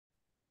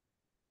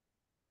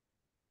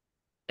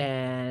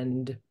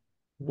and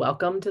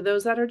welcome to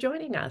those that are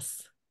joining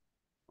us.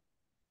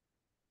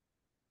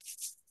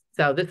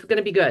 So this is going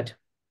to be good.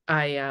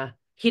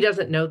 He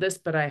doesn't know this,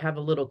 but I have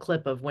a little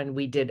clip of when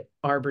we did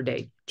Arbor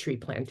Day tree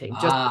planting.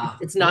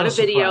 It's not Little a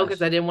video because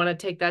surprise. I didn't want to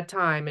take that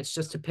time. It's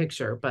just a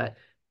picture, but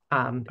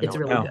I it's know it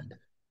really now. good.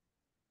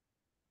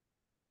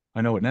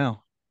 I know it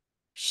now.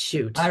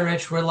 Shoot. Hi,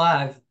 Rich. We're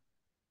live.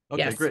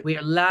 Okay, Yes, great. we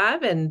are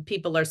live and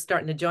people are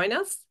starting to join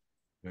us.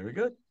 Very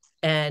good.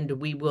 And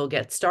we will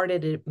get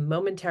started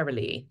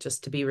momentarily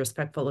just to be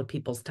respectful of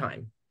people's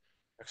time.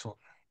 Excellent.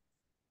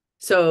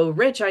 So,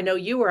 Rich, I know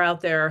you were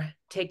out there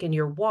taking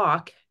your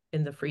walk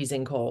in the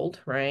freezing cold,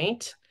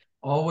 right?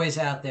 Always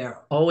out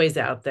there. Always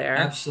out there.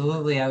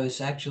 Absolutely. I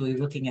was actually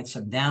looking at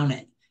some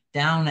down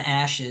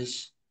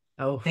ashes,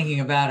 Oh,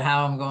 thinking about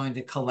how I'm going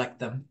to collect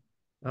them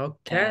and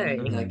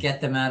okay. get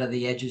them out of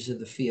the edges of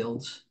the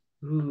fields.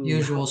 Ooh, how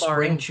Usual far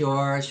spring in?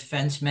 chores,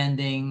 fence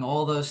mending,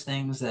 all those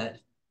things that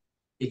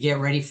you get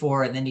ready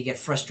for, and then you get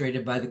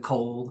frustrated by the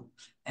cold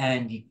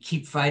and you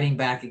keep fighting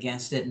back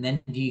against it. And then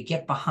do you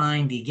get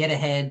behind? Do you get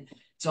ahead?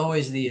 It's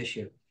always the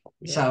issue.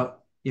 Yeah. So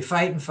you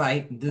fight and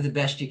fight and do the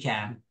best you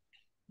can.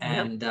 Yep.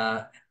 And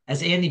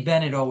as Andy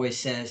Bennett always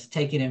says,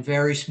 take it in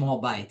very small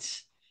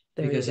bites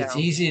There you because it's go.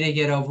 easy to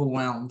get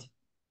overwhelmed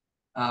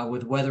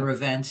with weather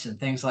events and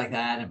things like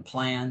that and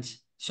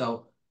plans.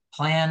 So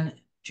plan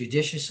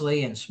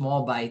judiciously in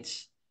small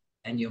bites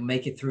and you'll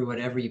make it through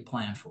whatever you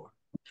plan for.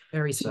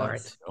 Very So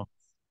smart.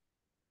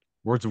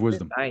 Words of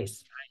wisdom.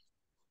 Nice.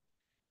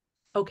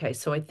 Okay,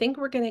 so I think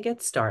we're going to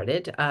get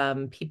started.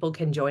 People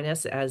can join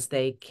us as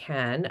they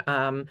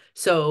can.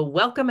 So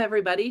welcome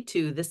everybody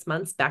to this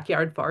month's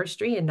Backyard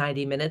Forestry in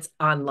 90 Minutes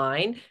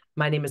online.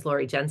 My name is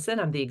Lori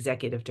Jensen. I'm the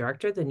Executive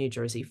Director of the New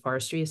Jersey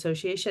Forestry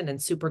Association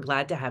and super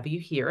glad to have you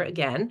here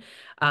again.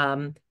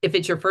 If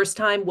it's your first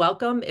time,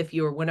 welcome. If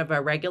you're one of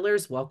our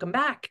regulars, welcome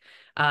back.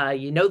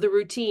 You know the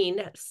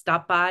routine.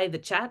 Stop by the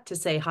chat to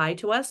say hi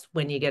to us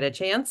when you get a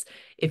chance.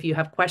 If you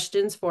have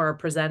questions for our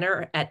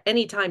presenter at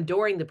any time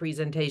during the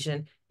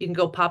presentation, you can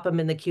go pop them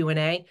in the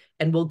Q&A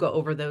and we'll go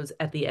over those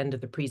at the end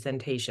of the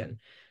presentation.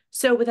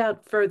 So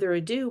without further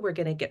ado, we're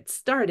going to get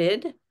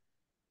started.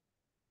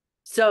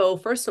 So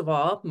first of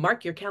all,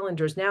 mark your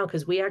calendars now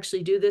because we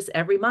actually do this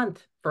every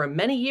month. For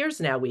many years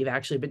now, we've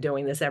actually been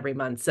doing this every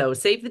month. So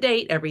save the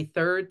date. Every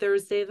third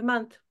Thursday of the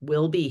month,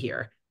 we'll be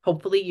here.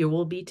 Hopefully you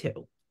will be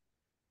too.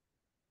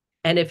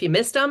 And if you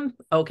missed them,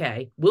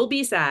 okay, we'll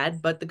be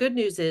sad. But the good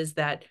news is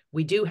that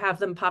we do have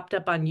them popped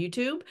up on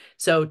YouTube.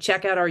 So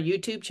check out our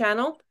YouTube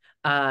channel,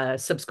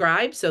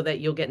 subscribe so that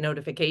you'll get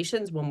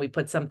notifications when we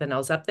put something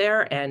else up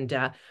there.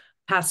 And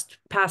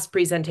past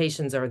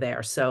presentations are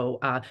there. So,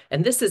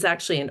 and this is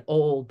actually an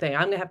old thing.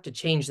 I'm gonna have to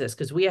change this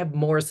because we have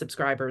more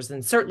subscribers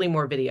and certainly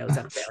more videos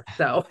up there.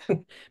 So,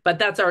 but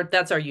that's our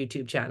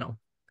YouTube channel.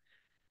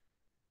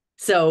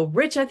 So,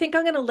 Rich, I think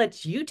I'm going to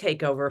let you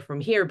take over from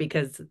here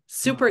because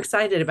super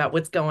excited about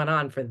what's going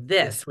on for yeah.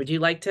 this. Would you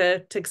like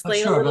to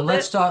explain a Sure, little but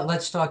bit?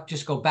 let's talk,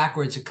 just go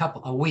backwards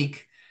a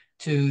week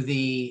to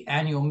the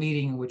annual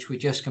meeting, which we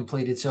just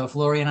completed. So if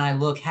Lori and I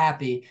look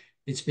happy,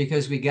 it's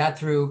because we got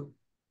through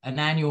an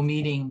annual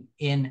meeting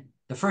in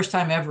the first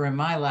time ever in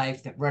my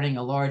life that running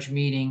a large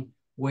meeting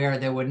where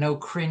there were no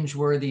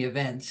cringeworthy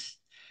events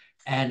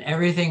and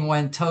everything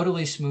went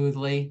totally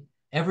smoothly.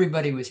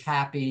 Everybody was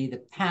happy.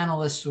 The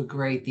panelists were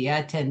great. The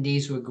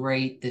attendees were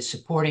great. The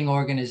supporting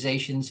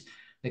organizations,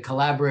 the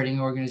collaborating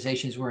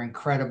organizations were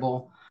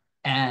incredible.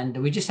 And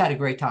we just had a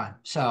great time.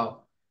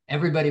 So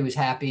everybody was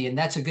happy, and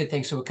that's a good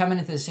thing. So we're coming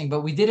into this thing,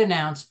 but we did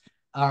announce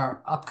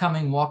our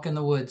upcoming Walk in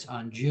the Woods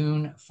on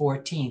June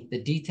 14th.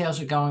 The details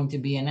are going to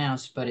be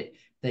announced, but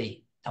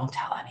they don't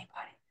tell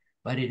anybody.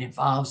 But it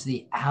involves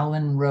the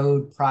Allen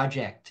Road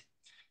Project,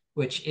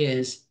 which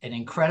is an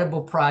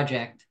incredible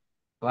project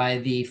by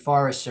the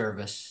Forest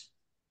Service.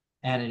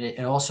 And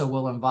it also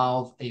will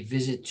involve a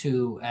visit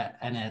to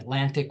an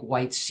Atlantic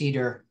white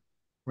cedar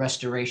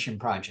restoration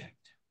project.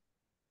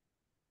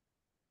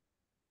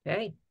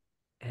 Okay.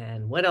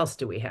 And what else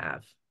do we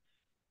have?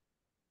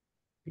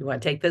 You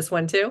want to take this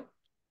one too?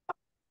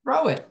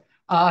 Throw it.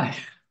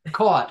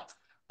 Caught.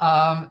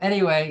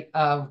 Anyway,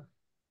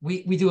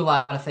 we do a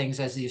lot of things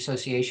as the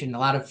association. A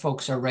lot of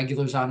folks are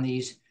regulars on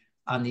these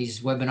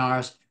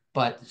webinars,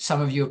 but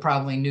some of you are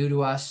probably new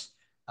to us.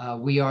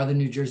 We are the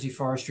New Jersey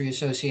Forestry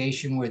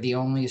Association. We're the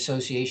only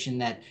association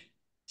that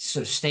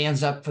sort of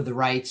stands up for the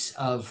rights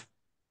of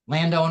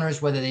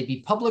landowners, whether they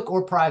be public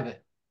or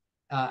private,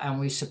 and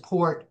we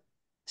support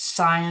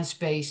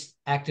science-based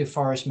active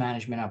forest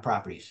management on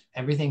properties.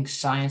 Everything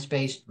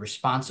science-based,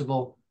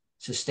 responsible,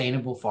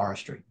 sustainable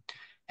forestry.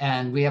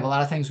 And we have a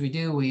lot of things we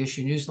do. We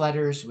issue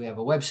newsletters. We have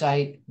a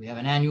website. We have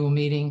an annual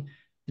meeting.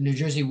 The New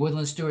Jersey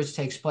Woodland Stewards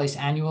takes place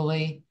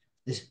annually.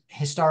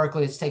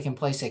 Historically, it's taken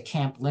place at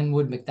Camp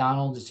Linwood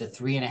McDonald. It's a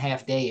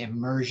 3.5-day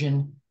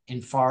immersion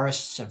in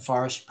forests and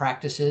forest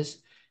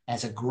practices. And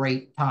it's a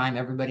great time.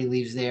 Everybody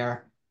leaves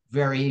there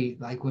very,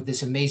 like, with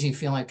this amazing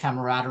feeling of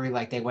camaraderie,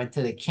 like they went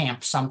to the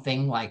camp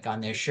something, like on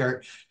their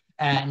shirt.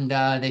 And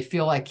they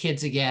feel like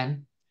kids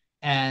again.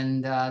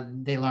 and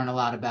they learn a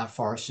lot about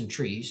forests and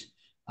trees.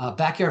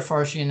 Backyard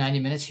forestry in 90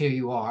 minutes. Here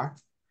you are.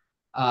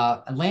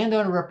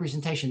 Landowner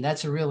representation.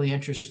 That's a really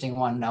interesting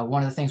one. Now,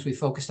 one of the things we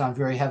focused on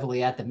very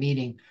heavily at the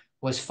meeting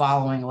was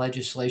following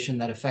legislation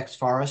that affects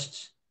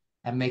forests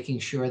and making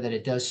sure that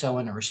it does so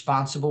in a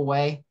responsible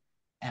way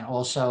and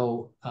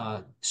also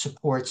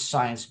supports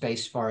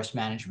science-based forest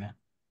management.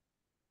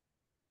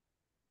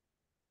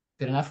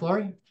 Good enough,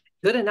 Lori?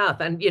 Good enough.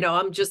 And,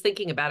 I'm just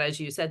thinking about, as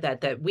you said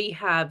that we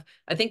have,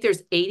 I think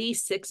there's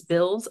 86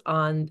 bills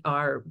on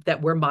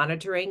that we're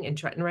monitoring in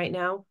Trenton right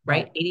now,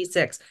 right?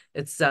 86.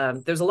 It's,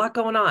 there's a lot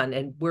going on,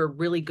 and we're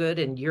really good,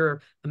 and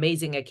you're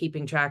amazing at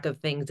keeping track of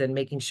things and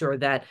making sure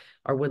that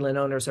our woodland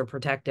owners are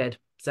protected.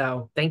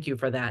 So thank you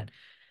for that.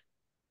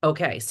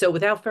 Okay. So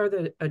without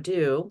further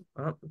ado,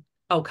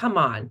 oh, come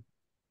on.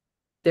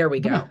 There we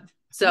go.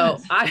 So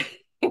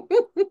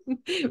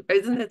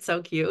isn't it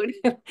so cute?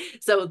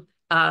 So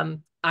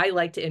I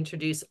like to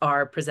introduce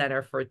our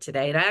presenter for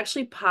today. And I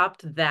actually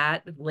popped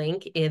that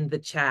link in the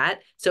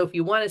chat. So if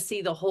you want to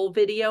see the whole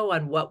video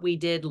on what we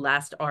did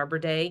last Arbor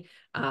Day,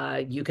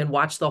 you can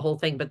watch the whole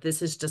thing. But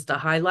this is just a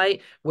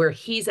highlight where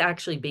he's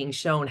actually being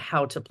shown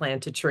how to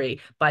plant a tree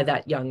by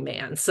that young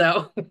man.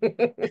 So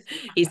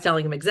he's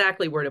telling him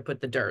exactly where to put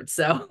the dirt.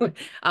 So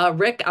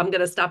Rick, I'm going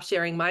to stop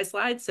sharing my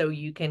slides so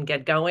you can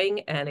get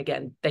going. And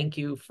again, thank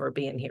you for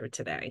being here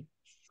today.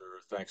 Sure.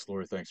 Thanks,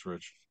 Lori. Thanks,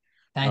 Rich.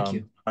 Thank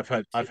you. I've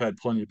had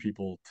plenty of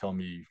people tell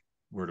me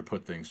where to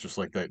put things, just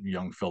like that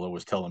young fellow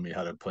was telling me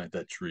how to plant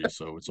that tree.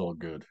 So it's all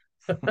good.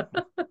 It's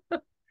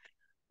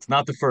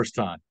not the first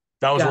time.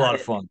 That was a Got lot of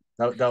it. fun.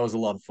 That was a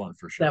lot of fun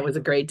for sure. That was a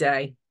great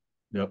day.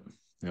 Yep.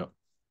 Yep.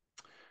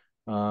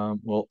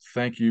 Well,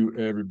 thank you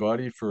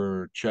everybody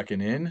for checking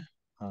in.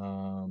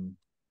 I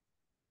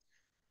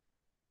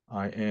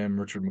am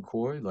Richard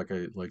McCoy,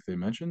 like they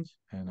mentioned,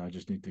 and I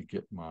just need to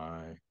get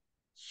my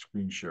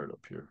screen shared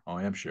up here. Oh,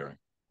 I am sharing.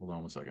 Hold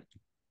on one second.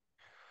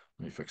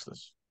 Let me fix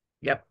this.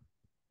 Yep.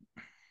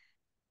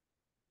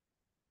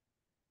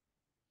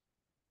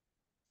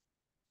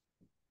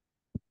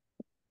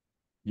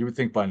 You would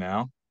think by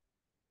now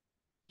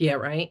Yeah,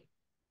 right.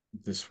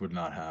 this would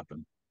not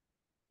happen.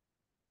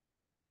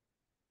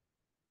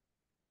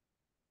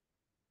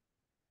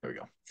 There we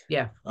go.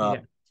 Yeah. Uh,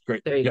 Yeah.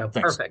 Great. There you Yeah, go.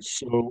 thanks. Perfect.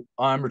 So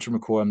I'm Richard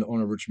McCoy. I'm the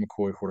owner of Richard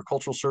McCoy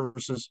Horticultural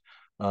Services.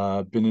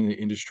 Been in the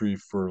industry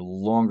for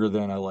longer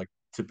than I like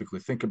typically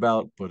think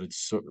about, but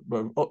it's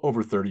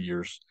over 30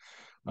 years.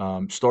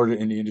 Started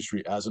in the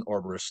industry as an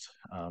arborist,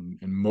 and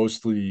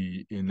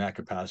mostly in that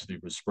capacity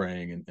was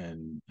spraying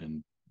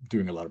and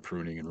doing a lot of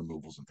pruning and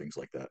removals and things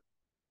like that.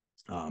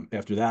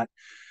 After that,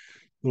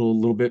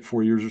 little bit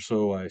 4 years or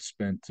so, I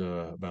spent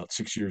about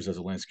 6 years as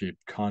a landscape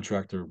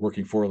contractor,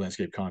 working for a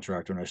landscape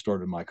contractor, and I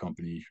started my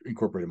company,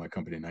 incorporated my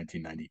company in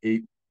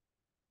 1998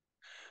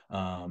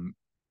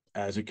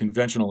 as a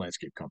conventional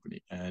landscape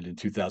company. And in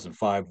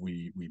 2005,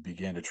 we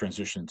began to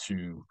transition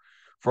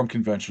from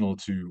conventional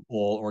to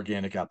all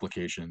organic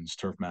applications,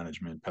 turf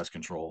management, pest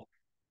control,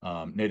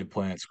 native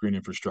plants, green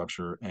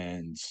infrastructure.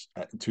 And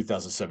in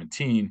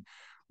 2017,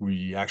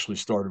 we actually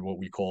started what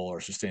we call our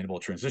Sustainable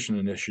Transition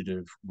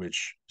Initiative,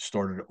 which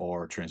started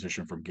our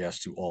transition from gas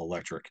to all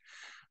electric.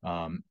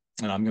 And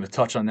I'm going to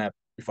touch on that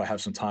if I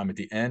have some time at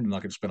the end. I'm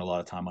not going to spend a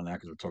lot of time on that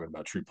because we're talking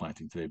about tree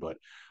planting today, but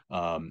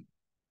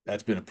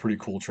that's been a pretty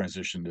cool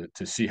transition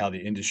to see how the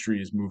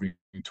industry is moving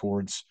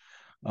towards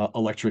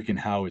electric and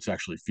how it's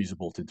actually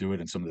feasible to do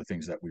it and some of the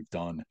things that we've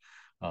done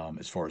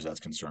as far as that's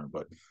concerned.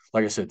 But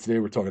like I said, today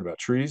we're talking about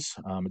trees.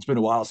 It's been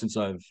a while since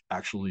I've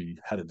actually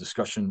had a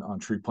discussion on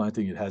tree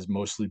planting. It has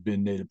mostly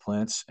been native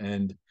plants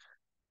and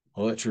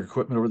electric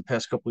equipment over the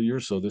past couple of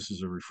years. So this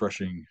is a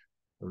refreshing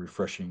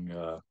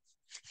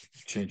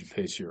change of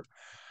pace here.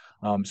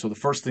 So the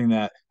first thing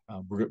that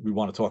we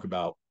want to talk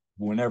about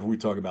whenever we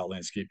talk about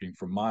landscaping,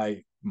 from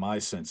my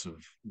sense of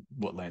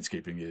what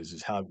landscaping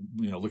is how,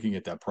 looking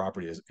at that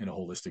property as in a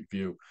holistic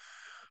view.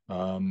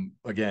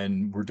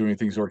 Again, we're doing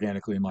things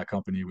organically in my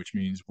company, which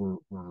means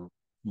we're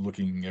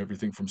looking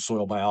everything from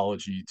soil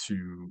biology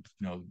to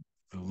the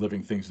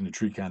living things in the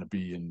tree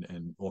canopy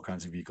and all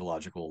kinds of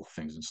ecological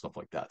things and stuff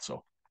like that.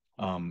 So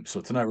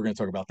tonight we're going to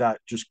talk about that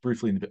just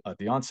briefly at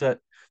the onset.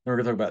 Then we're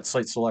going to talk about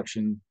site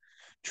selection,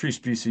 tree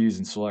species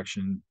and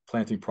selection,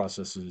 planting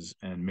processes,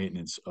 and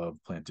maintenance of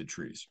planted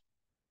trees,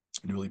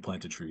 newly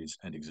planted trees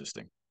and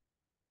existing.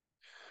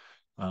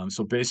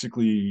 So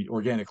basically,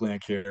 organic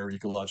land care,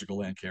 ecological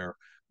land care,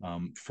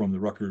 from the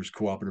Rutgers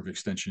Cooperative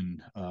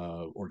Extension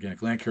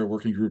Organic Land Care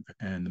Working Group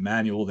and the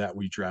manual that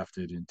we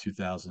drafted in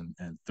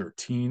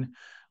 2013.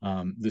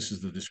 This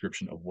is the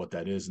description of what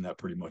that is, and that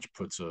pretty much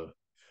puts a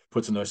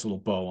nice little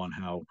bow on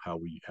how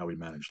we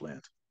manage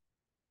land.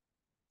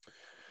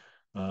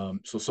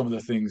 So some of the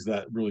things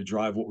that really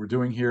drive what we're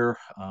doing here,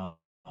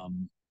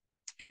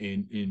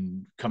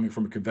 in coming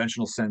from a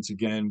conventional sense,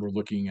 again, we're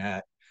looking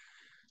at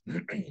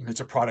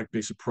it's a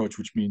product-based approach,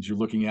 which means you're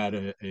looking at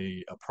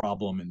a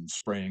problem and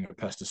spraying a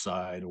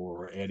pesticide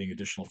or adding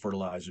additional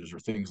fertilizers or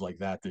things like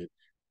that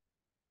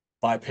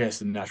bypass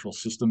the natural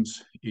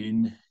systems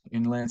in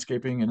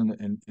landscaping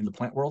and in the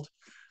plant world.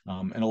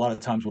 And a lot of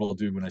times what I'll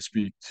do when I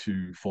speak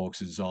to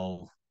folks is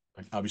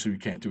obviously we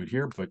can't do it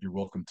here, but you're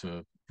welcome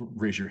to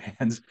raise your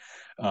hands.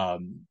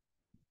 Um,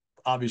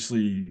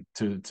 Obviously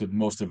to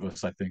most of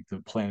us, I think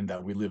the planet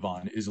that we live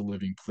on is a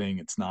living thing.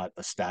 It's not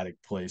a static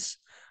place.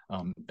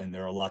 And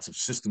there are lots of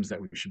systems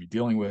that we should be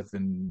dealing with.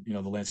 And,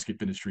 the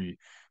landscape industry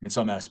in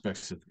some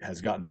aspects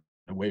has gotten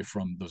away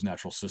from those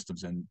natural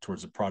systems and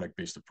towards a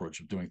product-based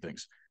approach of doing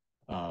things.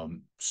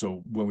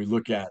 So when we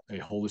look at a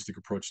holistic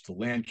approach to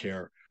land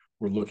care,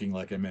 we're looking,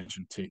 like I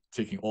mentioned,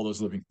 taking all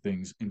those living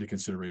things into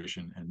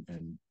consideration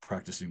and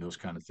practicing those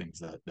kind of things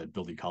that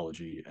build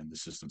ecology and the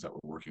systems that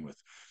we're working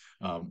with.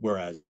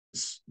 Whereas,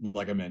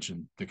 like I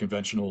mentioned, the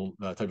conventional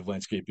type of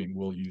landscaping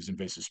will use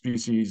invasive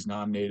species,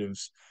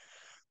 non-natives,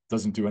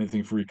 doesn't do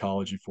anything for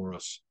ecology for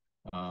us.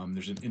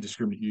 There's an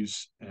indiscriminate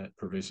use,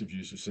 pervasive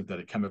use of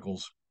synthetic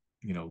chemicals,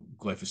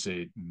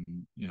 glyphosate,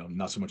 and,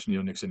 not so much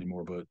neonics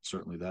anymore, but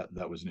certainly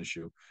that was an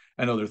issue,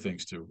 and other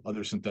things too.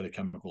 Other synthetic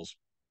chemicals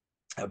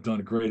have done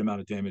a great amount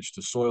of damage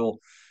to soil,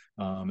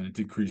 and it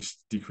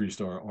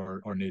decreased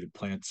our native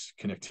plants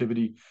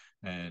connectivity,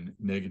 and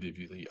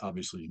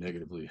obviously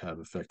negatively have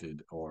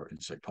affected our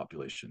insect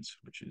populations,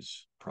 which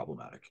is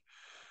problematic.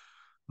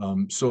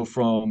 So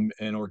from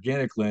an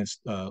organic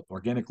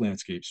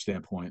landscape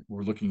standpoint,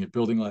 we're looking at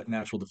building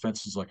natural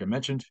defenses, like I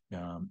mentioned,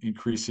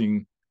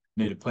 increasing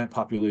native plant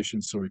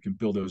populations so we can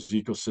build those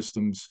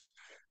ecosystems,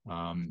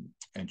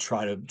 and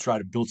try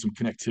to build some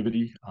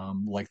connectivity,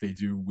 like they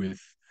do with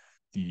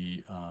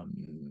the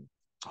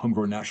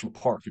Homegrown National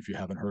Park. If you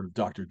haven't heard of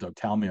Dr. Doug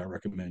Talmey, I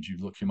recommend you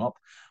look him up,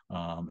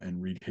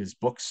 and read his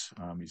books.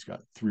 He's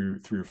got three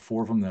or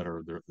four of them that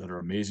are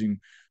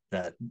amazing,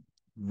 that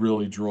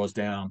really draws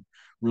down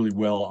really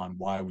well on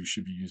why we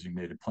should be using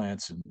native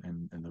plants,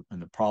 and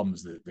the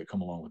problems that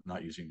come along with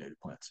not using native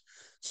plants.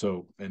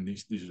 So, and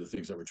these are the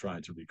things that we're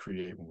trying to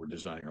recreate when we're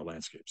designing our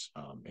landscapes,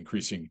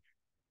 increasing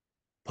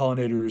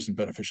pollinators and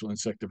beneficial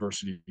insect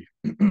diversity,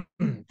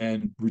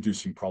 and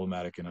reducing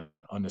problematic and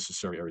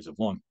unnecessary areas of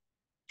lawn,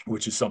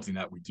 which is something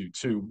that we do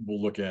too.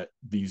 We'll look at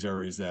these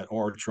areas that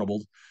are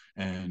troubled,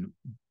 and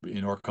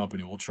in our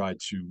company, we'll try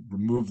to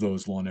remove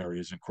those lawn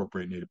areas,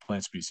 incorporate native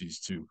plant species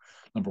to,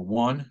 number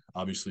one,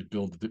 obviously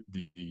build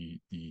the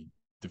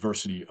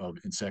diversity of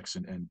insects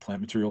and plant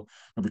material.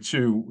 Number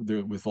two,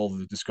 with all of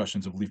the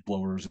discussions of leaf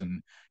blowers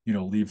and,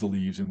 leave the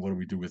leaves, and what do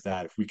we do with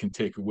that? If we can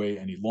take away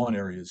any lawn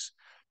areas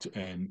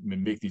and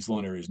make these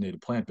lawn areas native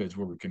plant beds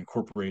where we can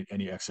incorporate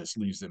any excess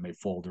leaves that may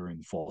fall during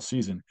the fall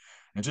season,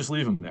 and just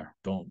leave them there.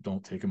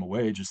 Don't take them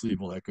away. Just leave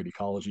all that good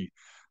ecology,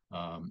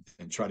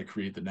 and try to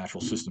create the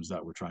natural systems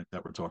that we're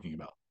talking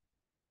about.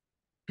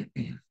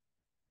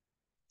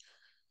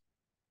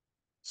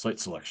 Site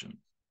selection.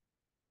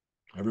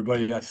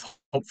 Everybody,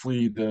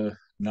 hopefully the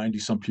 90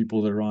 some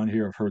people that are on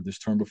here have heard this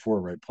term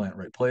before: right plant,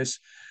 right place.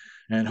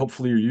 And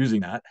hopefully you're using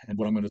that. And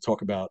what I'm going to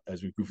talk about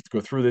as we go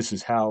through this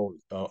is how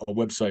a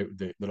website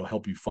that'll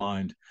help you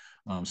find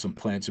some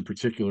plants in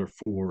particular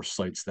for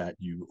sites that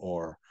you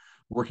are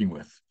working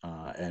with.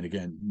 And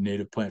again,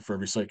 native plant for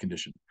every site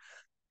condition.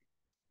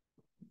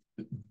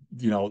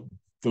 You know,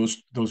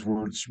 those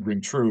words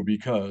ring true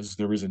because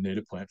there is a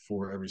native plant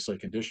for every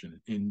site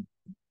condition.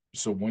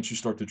 So once you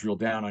start to drill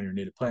down on your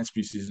native plant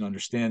species and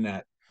understand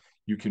that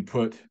you can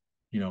put,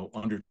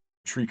 under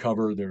tree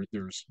cover,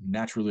 there's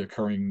naturally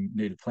occurring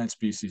native plant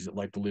species that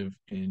like to live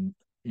in,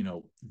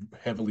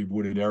 heavily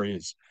wooded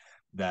areas,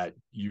 that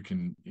you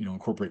can,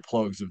 incorporate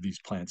plugs of these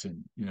plants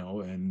in,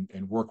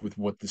 and work with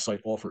what the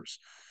site offers.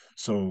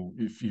 So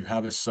if you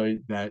have a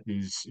site that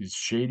is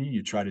shady,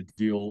 you try to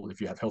deal, if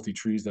you have healthy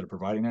trees that are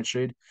providing that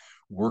shade,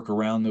 work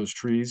around those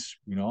trees.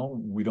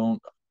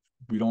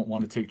 We don't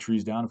want to take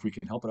trees down if we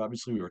can help it.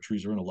 Obviously, our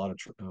trees are in a lot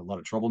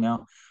of trouble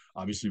now.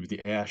 Obviously, with the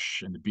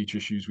ash and the beech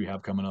issues we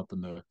have coming up,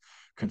 and the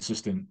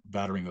consistent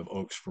battering of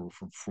oaks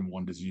from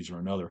one disease or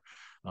another.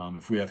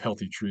 If we have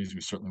healthy trees, we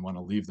certainly want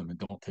to leave them and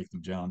don't take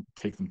them down.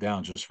 Take them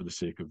down just for the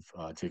sake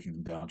of taking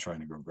them down, trying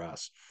to grow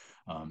grass.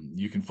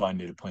 You can find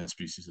native plant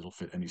species that'll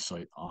fit any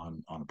site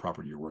on a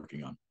property you're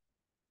working on.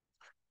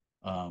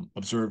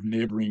 Observe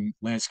neighboring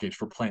landscapes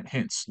for plant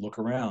hints. Look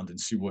around and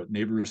see what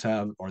neighbors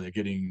have. Are they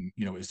getting,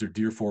 is there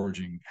deer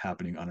foraging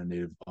happening on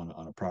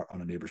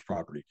a neighbor's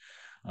property?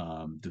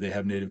 Do they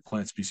have native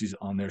plant species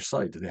on their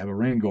site? Do they have a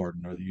rain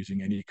garden? Are they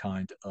using any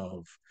kind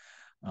of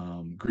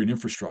green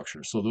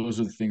infrastructure? So those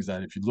are the things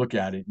that, if you look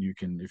at it, you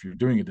can, if you're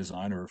doing a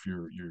design, or if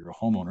you're a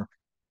homeowner,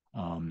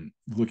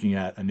 looking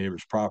at a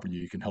neighbor's property,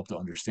 you can help to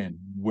understand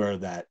where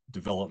that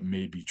development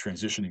may be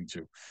transitioning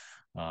to.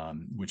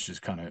 Which is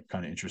kind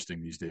of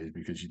interesting these days,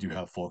 because you do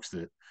have folks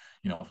that,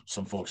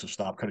 some folks have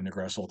stopped cutting the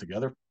grass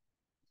altogether.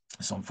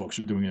 Some folks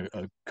are doing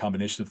a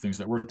combination of things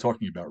that we're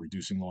talking about,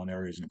 reducing lawn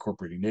areas and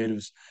incorporating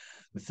natives.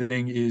 The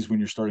thing is, when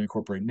you're starting to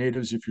incorporate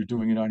natives, if you're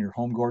doing it on your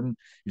home garden,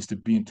 is to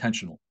be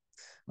intentional.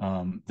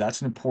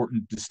 That's an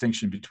important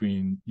distinction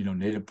between,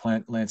 native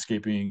plant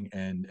landscaping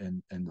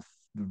and the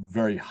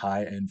very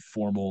high end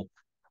formal,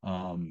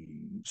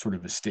 sort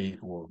of estate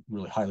or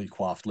really highly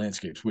coiffed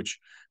landscapes, which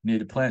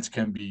native plants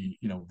can be,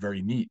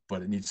 very neat,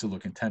 but it needs to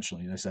look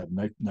intentional. You know, nice to have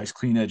nice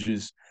clean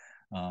edges,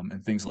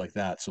 and things like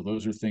that. So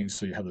those are things.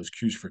 So you have those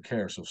cues for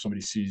care. So if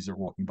somebody sees they're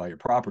walking by your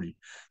property,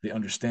 they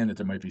understand that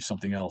there might be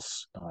something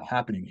else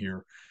happening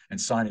here. And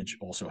signage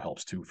also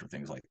helps too for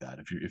things like that.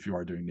 If you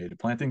are doing native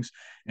plantings,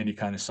 any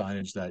kind of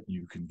signage that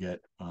you can get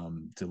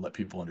to let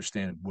people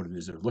understand what it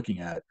is they're looking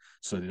at,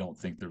 so they don't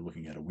think they're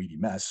looking at a weedy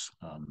mess,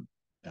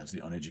 as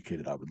the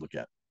uneducated I would look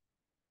at.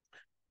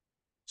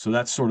 So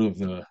that's sort of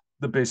the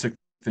basic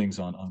things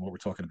on what we're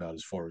talking about,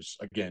 as far as,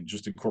 again,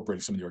 just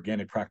incorporating some of the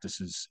organic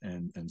practices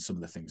and some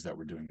of the things that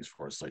we're doing as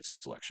far as site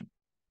selection.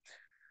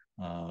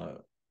 Uh,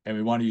 and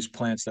we want to use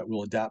plants that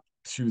will adapt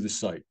to the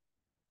site.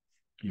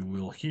 You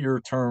will hear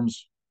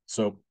terms.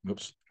 So,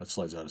 oops, that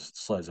slides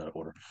out of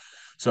order.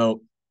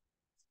 So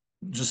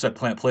just that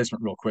plant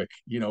placement real quick,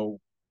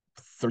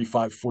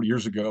 35, 40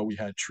 years ago, we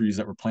had trees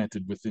that were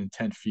planted within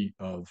 10 feet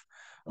of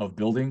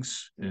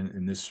buildings,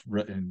 in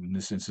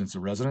this instance, a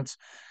residence.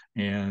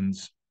 And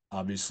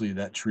obviously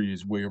that tree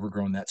is way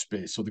overgrown that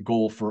space. So the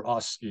goal for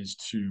us is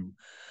to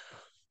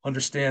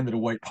understand that a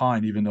white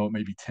pine, even though it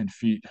may be 10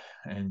 feet,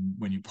 and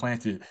when you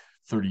plant it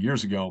 30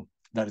 years ago,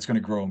 that it's going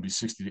to grow and be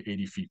 60 to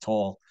 80 feet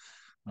tall,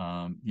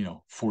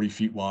 40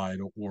 feet wide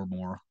or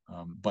more.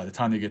 By the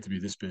time they get to be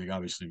this big,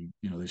 obviously,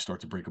 they start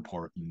to break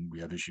apart, and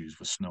we have issues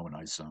with snow and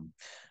ice.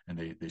 And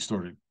they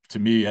started, to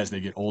me, as they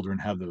get older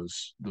and have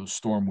those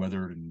storm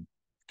weathered and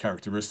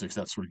characteristics,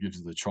 that sort of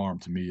gives the charm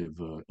to me of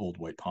the old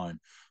white pine.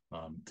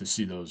 To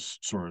see those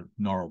sort of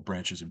gnarled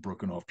branches and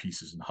broken off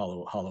pieces and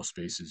hollow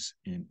spaces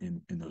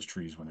in those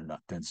trees when they're not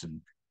dense,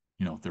 and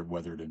they're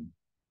weathered, and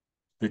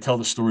they tell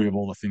the story of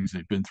all the things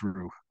they've been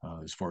through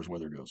as far as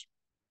weather goes.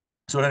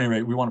 So at any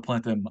rate, we want to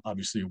plant them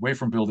obviously away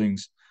from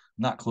buildings,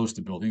 not close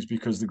to buildings,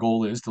 because the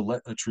goal is to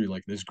let a tree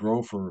like this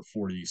grow for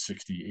 40,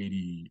 60,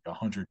 80,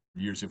 100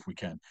 years if we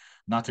can,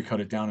 not to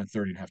cut it down in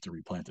 30 and have to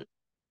replant it.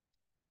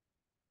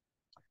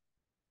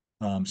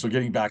 So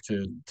getting back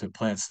to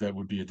plants that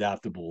would be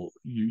adaptable,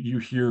 you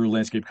hear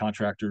landscape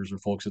contractors or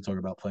folks that talk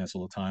about plants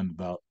all the time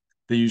about,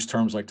 they use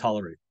terms like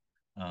tolerate.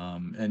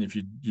 And if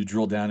you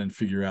drill down and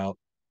figure out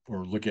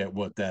or look at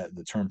what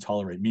the term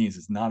tolerate means,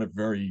 it's not a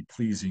very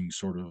pleasing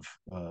sort of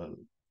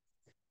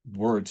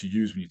word to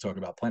use when you talk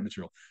about plant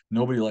material.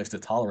 Nobody likes to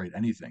tolerate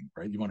anything,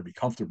 right? You want to be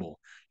comfortable.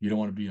 You don't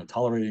want to be,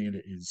 tolerating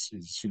it is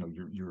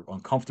you're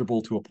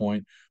uncomfortable to a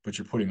point, but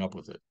you're putting up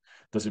with it.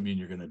 Doesn't mean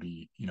you're going to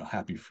be,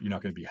 happy. You're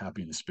not going to be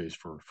happy in the space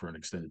for an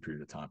extended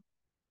period of time.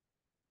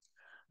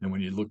 And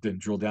when you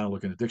drill down and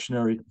look in the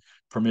dictionary,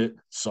 permit,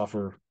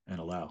 suffer, and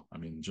allow. I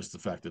mean, just the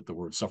fact that the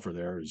word suffer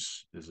there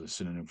is a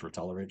synonym for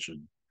tolerate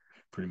should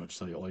pretty much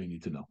tell you all you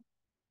need to know.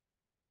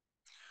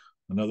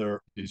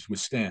 Another is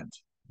withstand,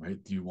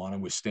 right? Do you want to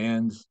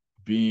withstand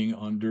being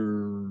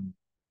under,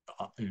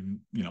 do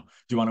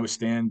you want to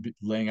withstand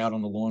laying out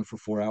on the lawn for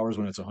 4 hours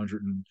when it's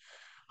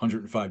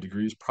 105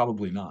 degrees?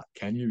 Probably not.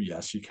 Can you?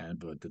 Yes, you can,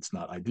 but that's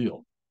not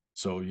ideal.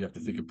 So you have to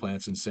think of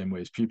plants in the same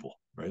way as people,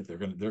 right? They're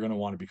gonna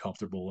want to be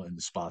comfortable in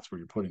the spots where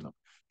you're putting them.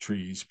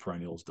 Trees,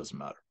 perennials, doesn't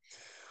matter.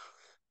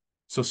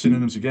 So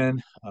synonyms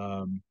again,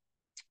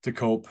 to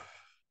cope,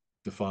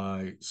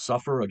 defy,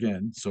 suffer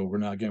again. So we're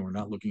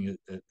not looking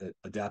at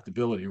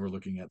adaptability. We're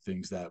looking at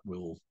things that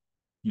will,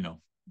 you know,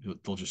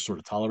 they'll just sort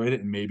of tolerate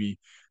it, and maybe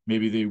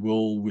they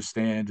will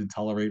withstand and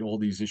tolerate all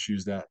these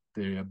issues that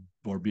they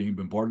are being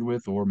bombarded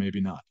with, or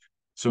maybe not.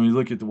 So when you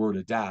look at the word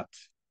adapt,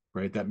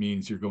 right, that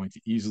means you're going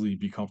to easily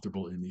be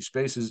comfortable in these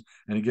spaces.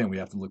 And again, we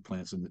have to look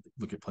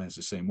at plants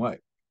the same way.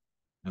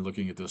 And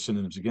looking at those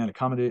synonyms again: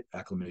 accommodate,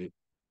 acclimate,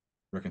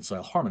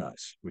 reconcile,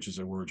 harmonize, which is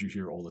a word you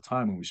hear all the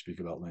time when we speak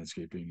about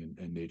landscaping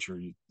and nature.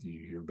 You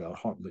hear about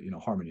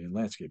harmony in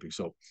landscaping.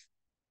 So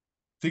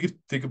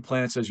think of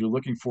plants as you're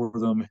looking for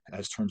them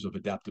as terms of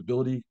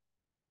adaptability,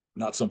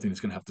 not something that's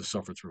going to have to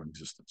suffer through an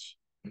existence.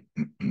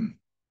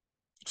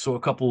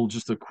 So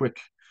just a quick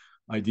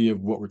idea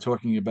of what we're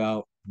talking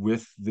about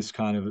with this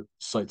kind of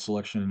site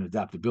selection and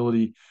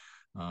adaptability.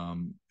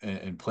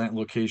 And plant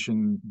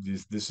location.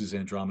 This is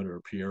Andromeda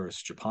or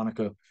Pieris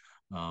japonica.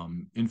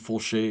 In full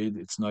shade,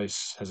 it's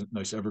nice, has a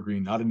nice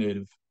evergreen, not a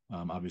native.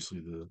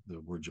 Obviously, the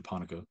word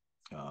japonica.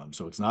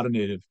 So it's not a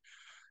native,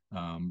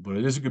 but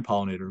it is a good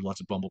pollinator.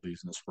 Lots of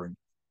bumblebees in the spring,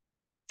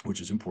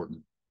 which is important.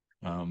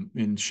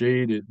 In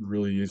shade, it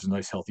really is a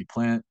nice, healthy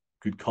plant.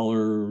 Good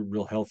color,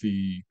 real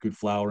healthy, good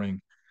flowering.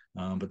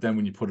 But then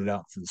when you put it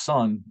out to the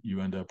sun,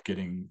 you end up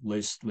getting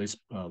lace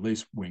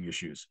wing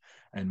issues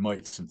and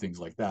mites and things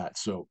like that.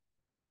 So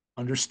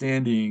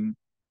understanding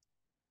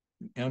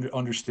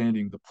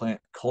the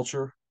plant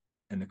culture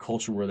and the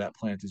culture where that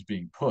plant is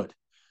being put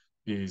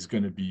is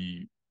going to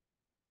be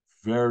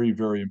very,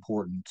 very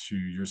important to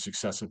your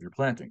success of your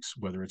plantings.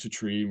 Whether it's a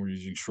tree, we're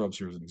using shrubs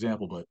here as an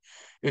example, but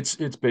it's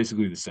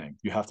basically the same.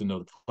 You have to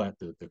know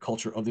the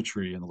culture of the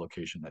tree and the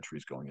location that tree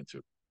is going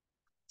into.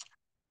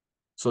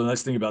 So the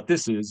nice thing about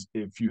this is,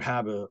 if you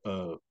have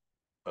a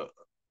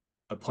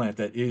plant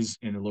that is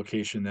in a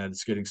location that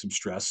is getting some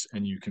stress,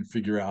 and you can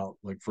figure out,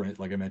 like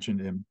I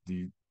mentioned,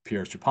 the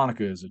Pieris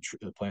japonica is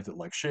a plant that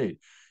likes shade.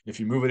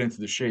 If you move it into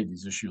the shade,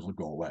 these issues will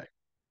go away.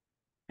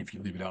 If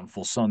you leave it out in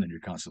full sun, then you're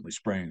constantly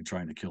spraying and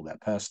trying to kill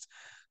that pest.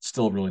 It's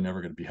still really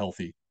never going to be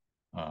healthy.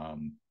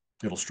 Um,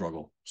 it'll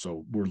struggle.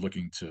 So we're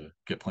looking to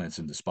get plants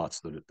into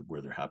spots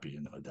where they're happy,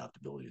 and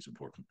adaptability is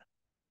important.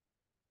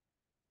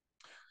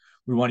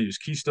 We want to use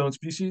keystone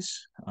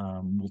species.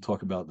 We'll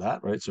talk about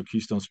that, right? So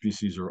keystone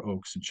species are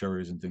oaks and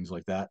cherries and things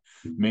like that.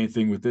 Main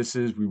thing with this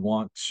is we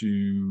want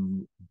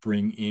to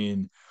bring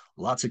in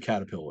lots of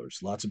caterpillars,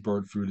 lots of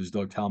bird fruit, as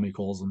Doug Talmy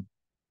calls them,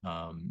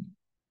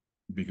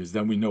 because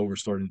then we know we're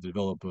starting to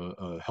develop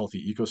a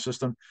healthy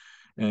ecosystem.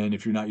 And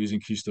if you're not using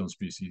keystone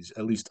species,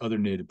 at least other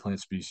native plant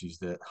species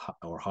that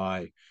are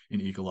high in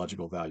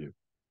ecological value.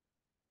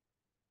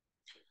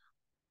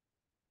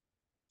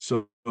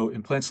 So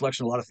in plant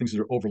selection, a lot of things that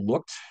are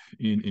overlooked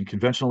in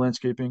conventional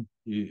landscaping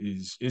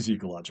is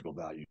ecological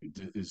value.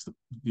 Is the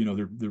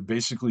they're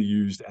basically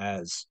used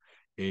as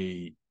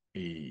a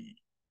a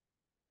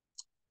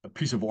a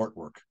piece of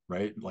artwork,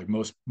 right? Like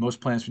most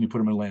plants, when you put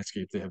them in a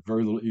landscape, they have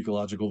very little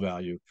ecological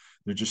value.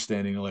 They're just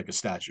standing like a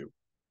statue,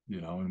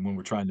 And when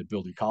we're trying to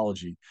build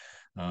ecology,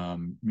 you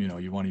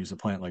want to use a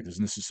plant like this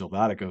Nyssa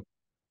sylvatica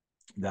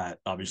that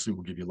obviously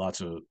will give you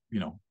lots of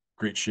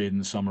great shade in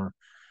the summer.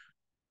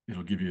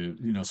 It'll give you,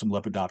 some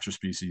Lepidoptera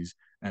species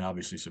and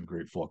obviously some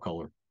great fall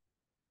color.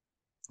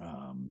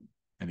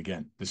 And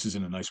again, this is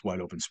in a nice wide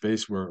open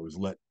space where it was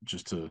let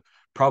just to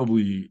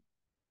probably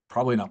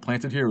not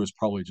planted here. It was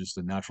probably just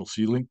a natural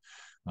seedling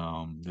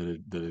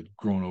that had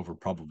grown over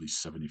probably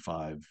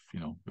 75.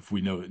 If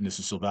we know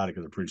Nyssa sylvatica,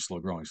 they're pretty slow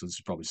growing. So this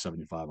is probably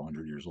 75,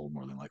 100 years old,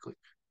 more than likely.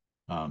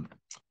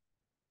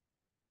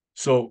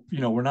 So,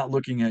 we're not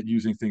looking at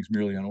using things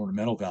merely on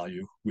ornamental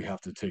value. We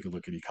have to take a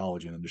look at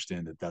ecology and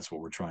understand that that's what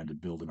we're trying to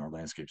build in our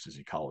landscapes is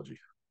ecology.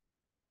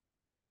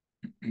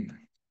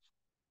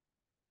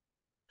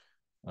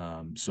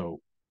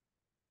 So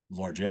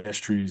large ash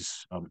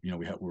trees,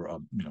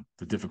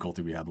 the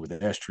difficulty we have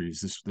with ash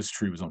trees. This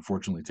tree was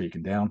unfortunately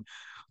taken down.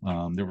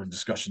 There were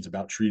discussions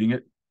about treating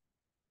it,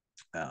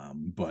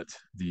 but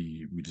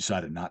we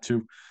decided not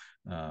to.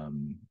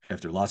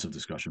 After lots of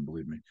discussion,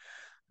 believe me.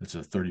 It's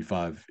a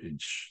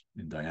 35-inch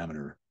in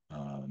diameter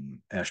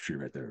ash tree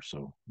right there.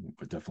 So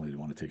I definitely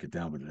want to take it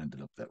down, but it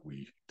ended up that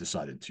we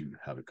decided to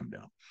have it come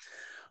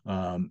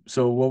down.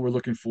 So what we're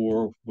looking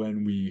for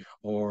when we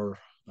are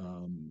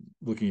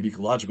looking at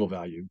ecological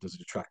value, does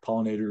it attract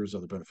pollinators,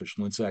 other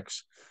beneficial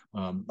insects?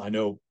 I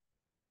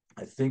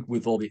think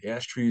with all the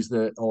ash trees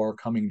that are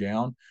coming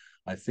down,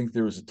 I think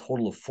there is a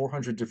total of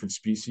 400 different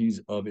species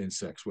of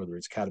insects, whether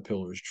it's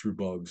caterpillars, true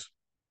bugs,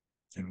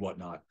 and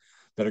whatnot,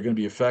 that are going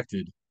to be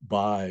affected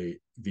by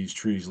these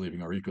trees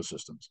leaving our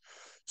ecosystems.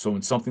 So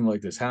when something like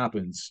this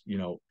happens,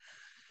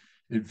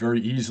 it very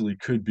easily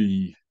could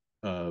be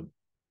an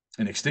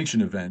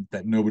extinction event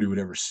that nobody would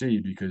ever see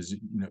because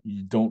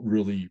you don't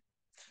really,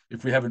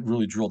 if we haven't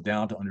really drilled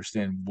down to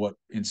understand what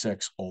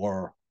insects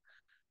are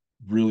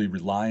really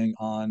relying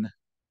on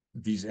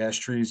these ash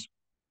trees,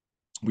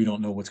 we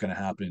don't know what's going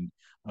to happen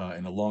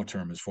in the long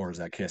term as far as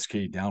that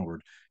cascade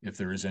downward. If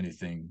there is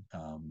anything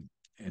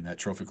in that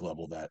trophic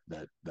level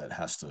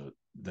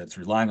that's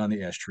relying on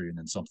the ash tree, and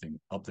then something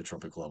up the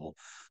trophic level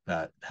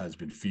that has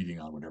been feeding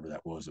on whatever that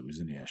was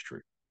in the ash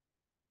tree.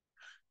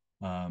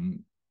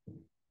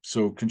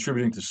 So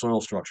contributing to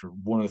soil structure,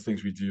 one of the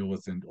things we deal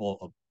with in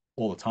all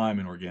the time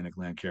in organic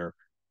land care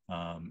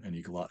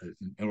and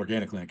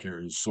organic land care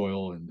is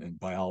soil and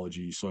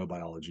biology, soil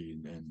biology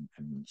and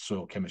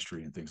soil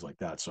chemistry and things like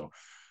that. So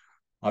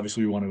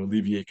obviously we want to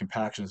alleviate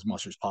compaction as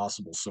much as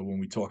possible. So when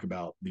we talk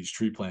about these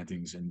tree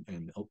plantings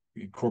and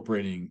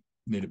incorporating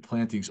native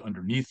plantings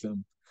underneath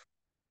them,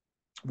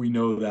 we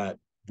know that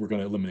we're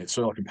going to eliminate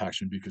soil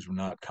compaction because we're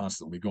not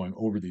constantly going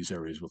over these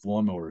areas with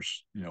lawnmowers,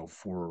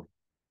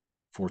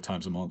 four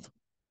times a month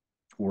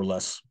or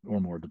less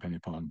or more, depending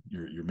upon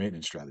your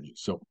maintenance strategy.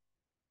 So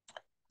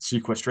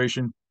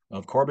sequestration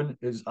of carbon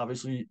is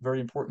obviously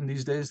very important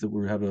these days that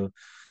we have a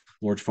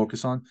large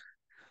focus on.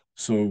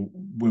 So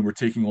when we're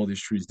taking all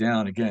these trees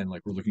down, again,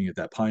 like we're looking at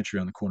that pine tree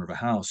on the corner of a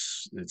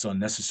house, it's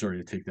unnecessary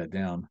to take that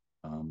down,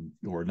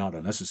 or not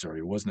unnecessary.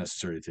 It was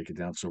necessary to take it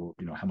down. So,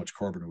 how much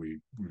carbon are we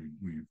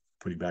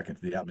putting back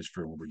into the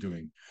atmosphere when we're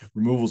doing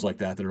removals like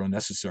that are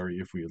unnecessary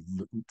if we had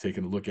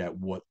taken a look at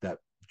what that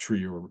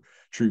tree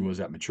was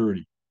at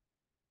maturity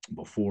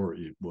before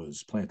it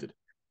was planted.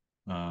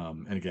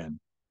 And again,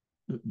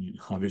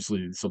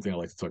 obviously something I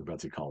like to talk about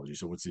is ecology.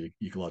 So what's the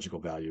ecological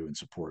value and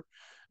support,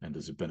 and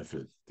does it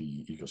benefit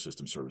the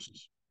ecosystem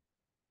services?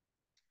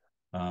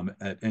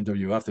 At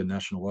NWF, the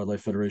National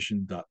Wildlife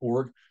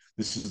Federation.org.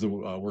 This is the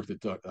work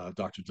that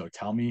Dr. Doug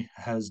Talmy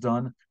has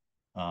done.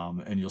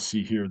 And you'll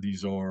see here,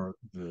 these are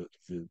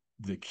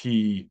the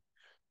key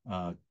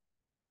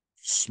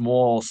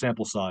small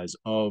sample size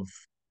of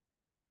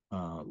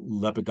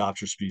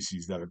Lepidoptera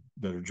species that are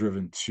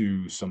driven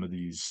to some of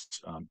these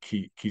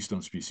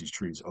keystone species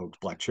trees: oak,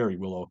 black cherry,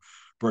 willow,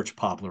 birch,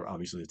 poplar,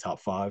 obviously the top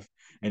 5.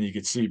 And you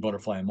can see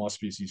butterfly and moss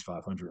species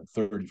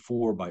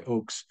 534 by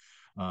oaks,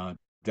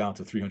 down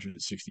to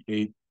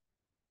 368,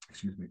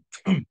 excuse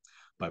me,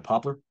 by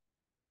poplar.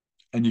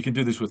 And you can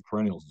do this with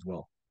perennials as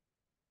well.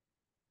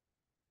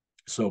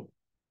 So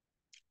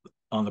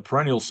on the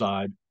perennial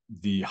side,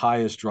 the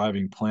highest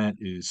driving plant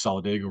is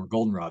solidago or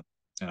goldenrod,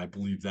 and I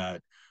believe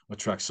that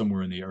attracts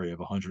somewhere in the area of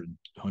 100,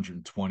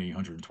 120,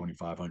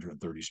 125,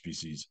 130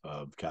 species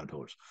of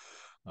caterpillars.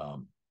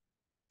 Um,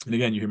 and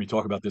again, you hear me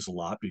talk about this a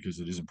lot because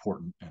it is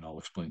important, and I'll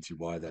explain to you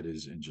why that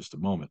is in just a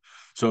moment.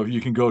 So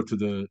you can go to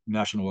the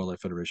National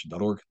Wildlife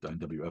Federation.org,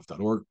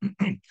 NWF.org,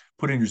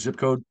 put in your zip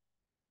code,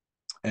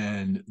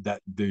 and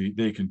that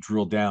they can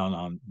drill down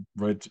on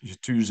right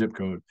to your zip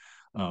code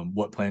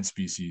what plant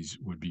species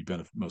would be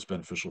most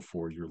beneficial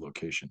for your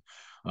location.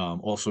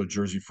 Also,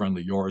 Jersey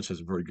Friendly Yards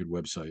has a very good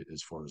website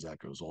as far as that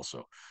goes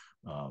also.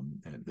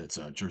 And that's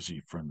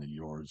Jersey Friendly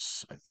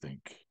Yards, I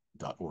think,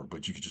 .org,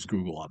 but you could just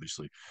Google,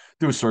 obviously,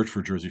 do a search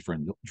for Jersey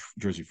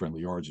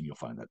Friendly Yards, and you'll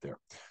find that there.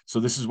 So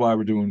this is why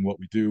we're doing what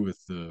we do with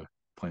the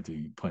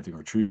planting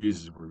our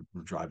trees. Is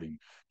we're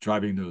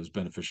driving those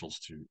beneficials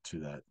to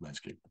that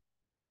landscape.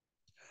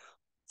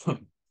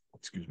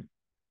 Excuse me.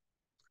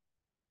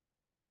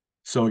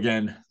 So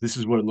again, this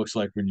is what it looks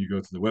like when you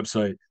go to the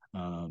website.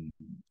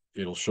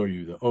 It'll show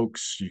you the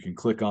oaks. You can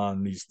click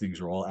on these things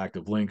are all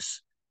active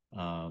links.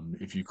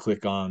 If you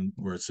click on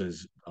where it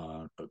says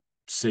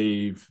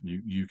save,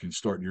 you can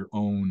start your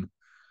own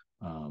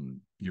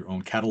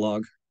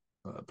catalog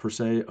per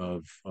se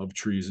of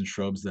trees and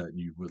shrubs that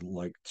you would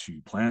like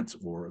to plant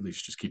or at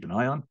least just keep an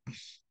eye on.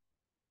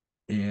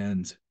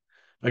 And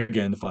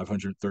again, the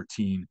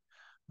 513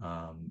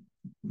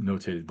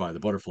 notated by the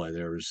butterfly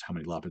there is how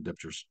many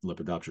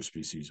Lepidoptera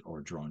species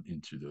are drawn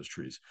into those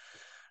trees.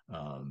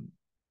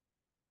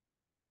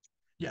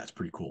 Yeah, it's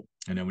pretty cool.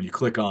 And then when you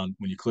click on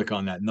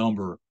that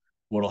number,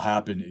 what'll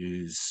happen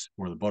is,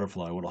 or the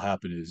butterfly, what'll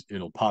happen is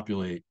it'll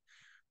populate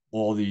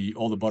all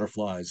the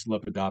butterflies,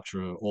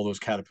 Lepidoptera, all those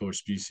caterpillar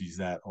species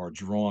that are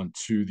drawn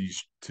to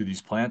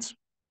these plants.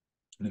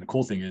 And then the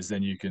cool thing is,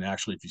 then you can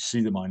actually, if you see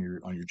them on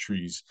your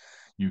trees,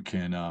 you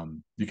can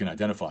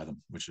identify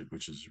them, which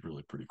is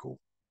really pretty cool.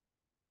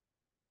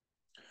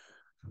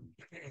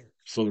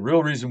 So the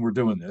real reason we're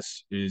doing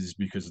this is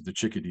because of the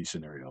chickadee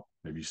scenario.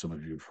 Maybe some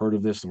of you have heard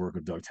of this, the work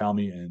of Doug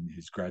Talmy and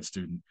his grad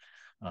student.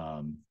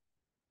 I'm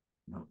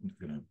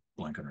going to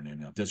blank on her name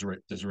now, Desiree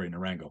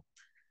Narango.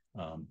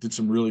 Did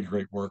some really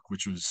great work,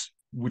 which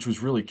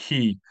was really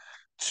key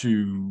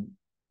to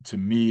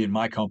me and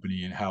my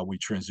company and how we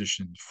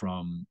transitioned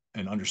from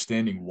an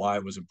understanding why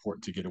it was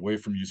important to get away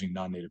from using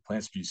non-native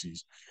plant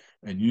species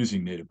and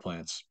using native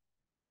plants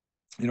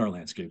in our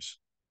landscapes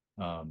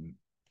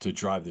to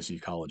drive this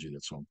ecology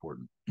that's so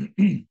important.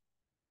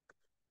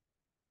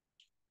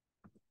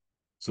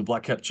 So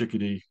black-capped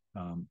chickadee,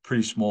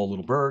 pretty small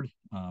little bird.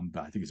 I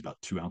think it's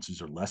about 2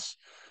 ounces or less.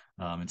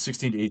 In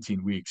 16 to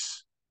 18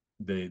 weeks,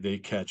 they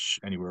catch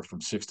anywhere from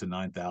 6,000 to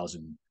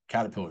 9,000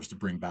 caterpillars to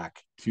bring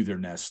back to their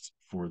nest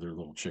for their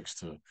little chicks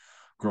to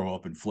grow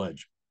up and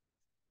fledge.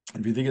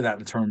 And if you think of that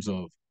in terms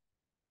of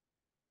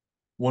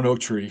one oak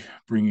tree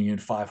bringing in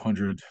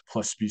 500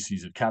 plus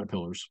species of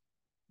caterpillars,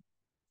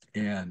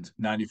 and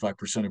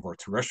 95% of our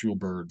terrestrial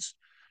birds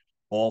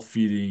all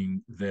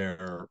feeding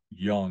their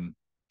young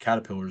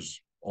caterpillars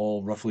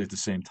all roughly at the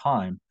same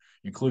time,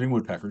 including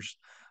woodpeckers.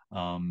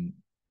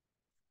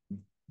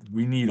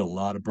 We need a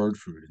lot of bird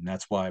food, and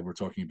that's why we're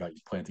talking about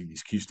planting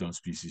these keystone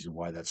species and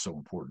why that's so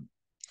important.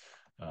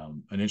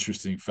 An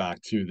interesting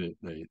fact too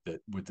that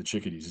with the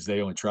chickadees is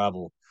they only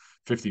travel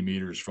 50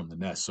 meters from the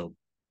nest. So,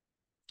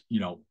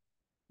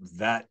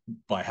 that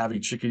by having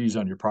chickadees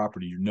on your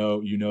property, you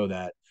know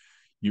that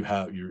you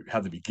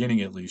have the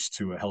beginning at least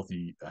to a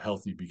healthy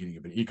beginning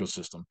of an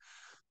ecosystem.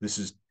 This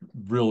is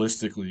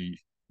realistically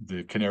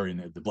the canary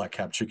and the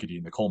black-capped chickadee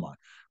in the coal mine,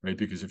 right?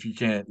 Because if you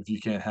can't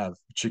have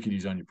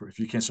chickadees if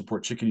you can't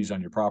support chickadees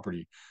on your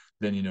property,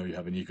 then you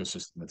have an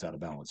ecosystem that's out of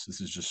balance.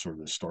 This is just sort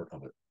of the start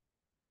of it.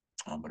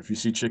 But if you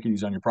see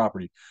chickadees on your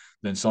property,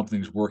 then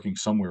something's working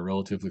somewhere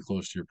relatively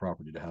close to your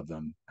property to have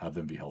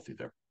them be healthy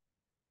there.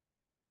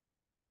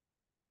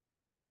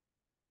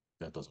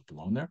 That doesn't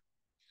belong there.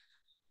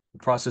 The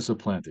process of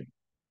planting.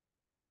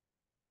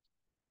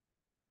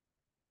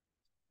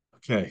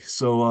 Okay,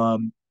 so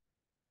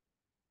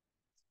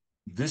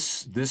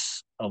this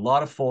a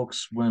lot of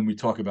folks, when we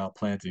talk about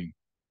planting,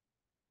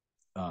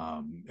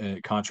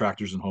 and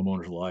contractors and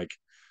homeowners alike,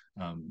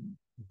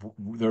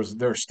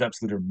 there are steps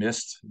that are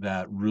missed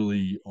that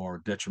really are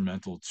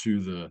detrimental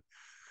to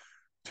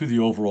the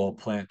overall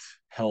plant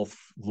health,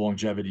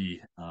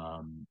 longevity,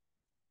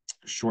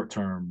 short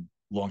term,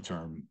 long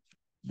term.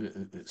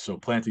 So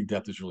planting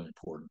depth is really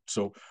important.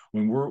 So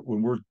when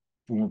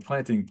we're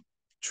planting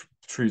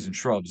trees and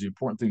shrubs, the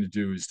important thing to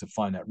do is to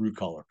find that root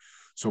color.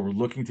 So we're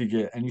looking to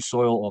get any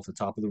soil off the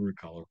top of the root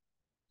collar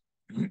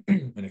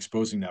and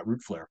exposing that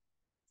root flare,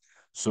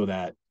 so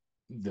that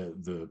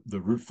the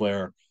root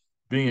flare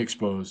being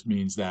exposed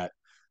means that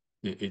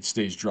it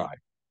stays dry.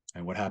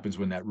 And what happens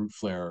when that root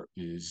flare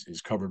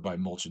is covered by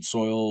mulch and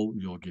soil?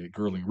 You'll get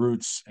girdling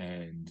roots,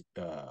 and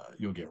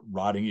you'll get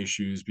rotting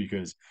issues,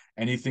 because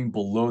anything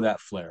below the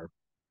flare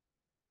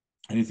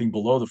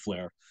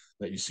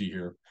that you see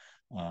here,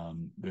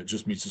 that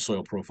just meets the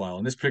soil profile.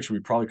 In this picture, we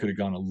probably could have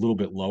gone a little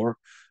bit lower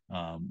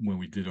when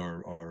we did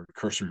our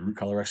cursory root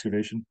collar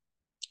excavation.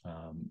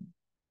 Um,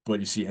 but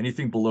you see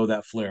anything below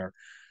that flare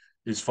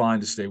is fine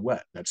to stay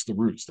wet. That's the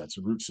roots. That's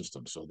a root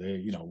system. So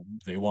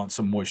they want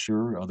some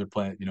moisture. Other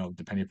plant,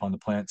 depending upon the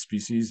plant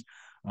species,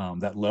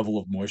 that level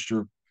of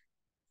moisture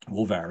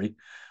will vary.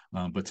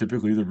 But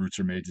typically the roots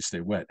are made to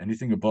stay wet.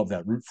 Anything above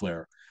that root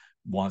flare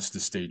wants to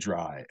stay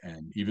dry.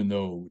 And even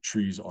though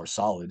trees are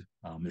solid,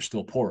 they're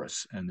still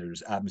porous, and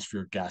there's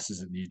atmospheric gases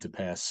that need to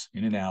pass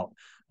in and out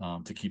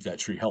to keep that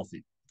tree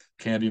healthy.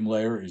 Cambium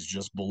layer is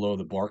just below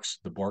the bark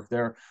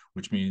there,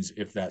 which means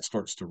if that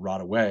starts to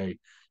rot away,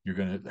 you're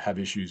going to have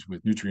issues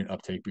with nutrient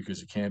uptake because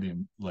the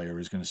cambium layer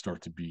is going to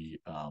start to be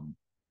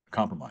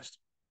compromised.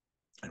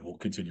 And we'll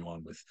continue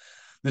on with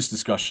this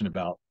discussion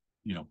about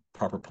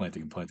proper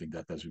planting and planting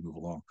depth as we move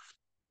along.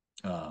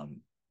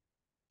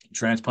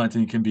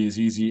 Transplanting can be as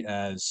easy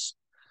as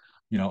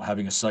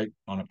having a site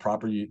on a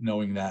property,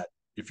 knowing that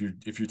if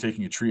you're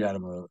taking a tree out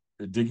of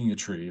digging a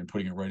tree and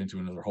putting it right into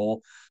another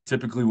hole,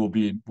 typically we'll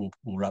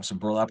wrap some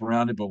burlap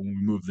around it. But when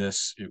we moved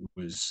this, it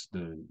was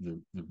the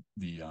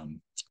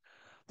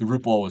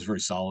root ball was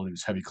very solid. It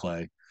was heavy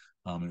clay.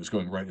 It was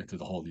going right into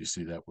the hole that you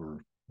see that we're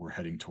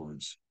heading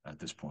towards at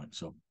this point.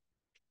 So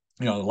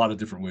a lot of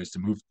different ways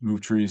to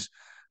move trees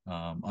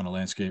on a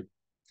landscape.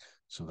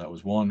 So that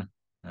was one.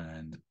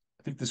 And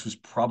I think this was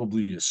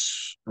probably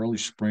early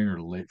spring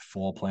or late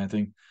fall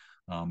planting.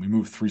 We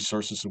moved 3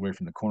 cercis away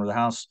from the corner of the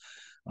house.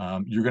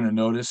 You're going to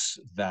notice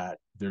that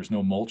there's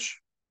no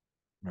mulch,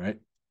 right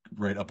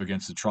up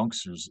against the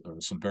trunks. There's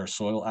some bare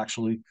soil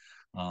actually,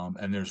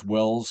 and there's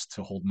wells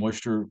to hold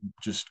moisture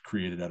just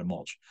created out of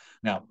mulch.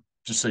 Now,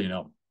 just so you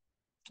know,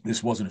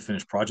 this wasn't a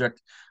finished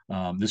project.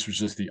 This was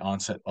just the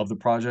onset of the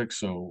project.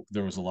 So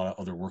there was a lot of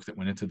other work that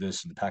went into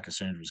this, and the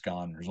Pachysandra was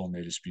gone. There's all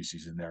native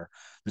species in there.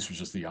 This was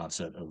just the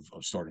onset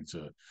of starting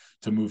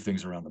to move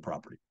things around the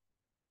property.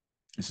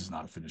 This is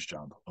not a finished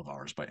job of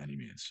ours by any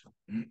means.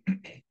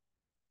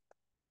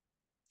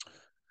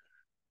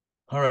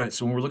 All right,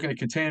 so when we're looking at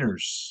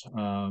containers,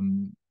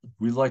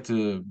 we like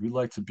to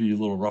be a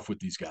little rough with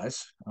these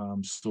guys.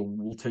 So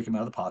we'll take them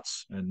out of the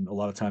pots, and a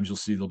lot of times you'll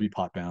see they'll be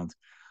pot bound.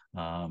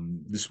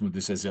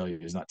 This azalea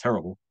is not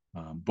terrible,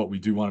 but we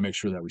do want to make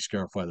sure that we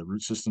scarify the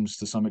root systems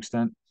to some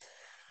extent.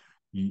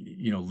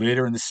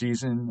 Later in the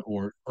season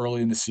or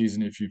early in the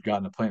season, if you've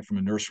gotten a plant from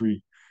a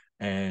nursery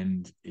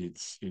and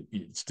it's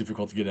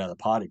difficult to get out of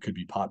the pot, it could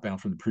be pot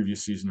bound from the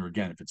previous season, or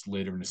again, if it's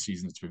later in the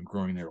season, it's been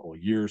growing there all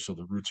year, so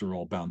the roots are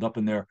all bound up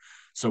in there.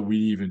 So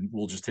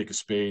we'll just take a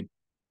spade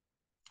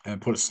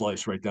and put a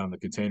slice right down the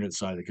container, the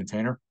side of the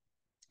container,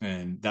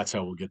 and that's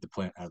how we'll get the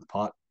plant out of the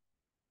pot.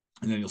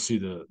 And then you'll see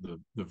the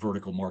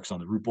vertical marks on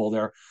the root ball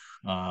there.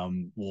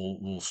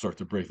 We'll start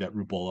to break that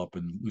root ball up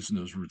and loosen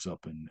those roots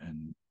up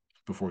and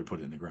before we put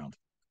it in the ground.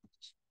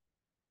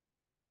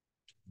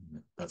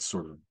 That's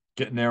sort of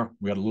getting there.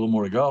 We got a little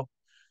more to go.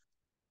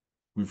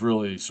 We've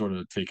really sort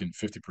of taken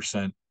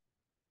 50%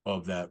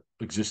 of that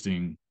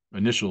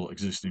initial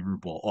existing root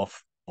ball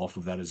off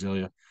of that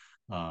azalea,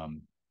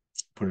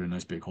 put it in a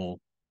nice big hole,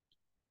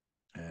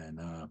 and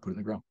put it in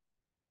the ground.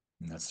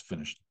 And that's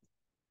finished.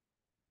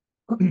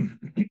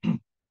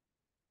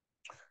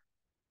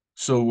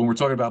 So when we're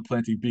talking about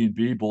planting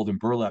B&B, bold and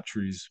burlap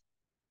trees,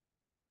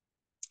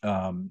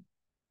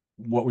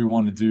 what we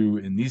want to do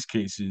in these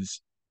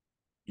cases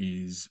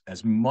is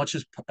as much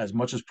as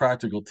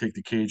practical, take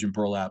the cage and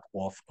burlap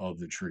off of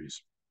the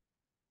trees.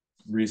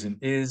 Reason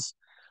is,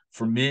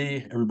 for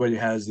me, everybody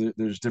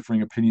there's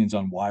differing opinions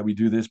on why we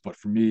do this, but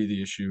for me,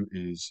 the issue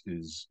is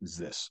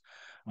this.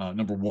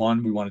 Number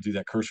one, we want to do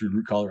that cursory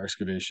root collar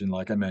excavation.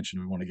 Like I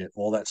mentioned, we want to get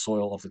all that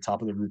soil off the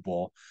top of the root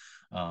ball,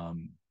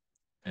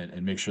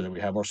 and make sure that we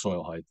have our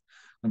soil height.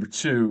 Number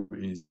two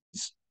is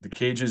the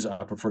cages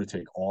I prefer to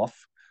take off,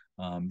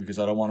 because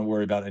I don't want to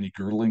worry about any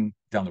girdling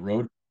down the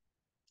road.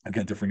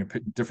 Again,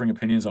 differing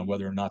opinions on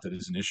whether or not that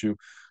is an issue.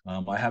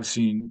 I have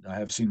seen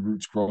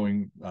roots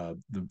growing,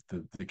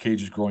 the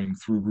cages growing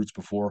through roots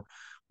before.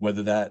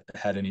 Whether that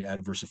had any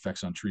adverse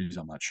effects on trees,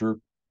 I'm not sure.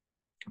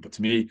 But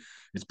to me,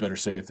 it's better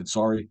safe than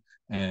sorry.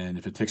 And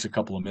if it takes a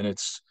couple of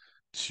minutes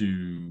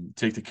to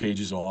take the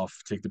cages off,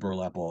 take the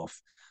burlap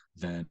off,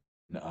 then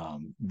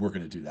we're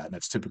going to do that. And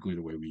that's typically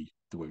the way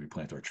we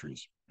plant our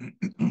trees.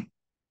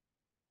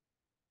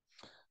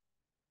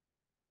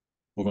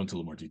 We'll go into a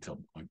little more detail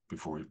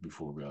before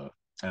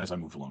as I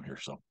move along here.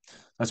 So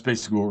that's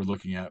basically what we're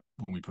looking at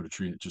when we put a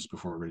tree, just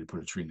before we're ready to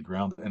put a tree in the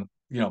ground. And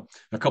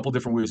a couple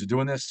different ways of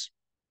doing this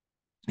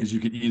is you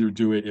could either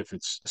do it if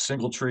it's a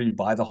single tree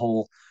by the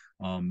hole.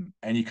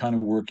 Any kind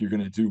of work you're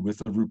going to do with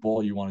the root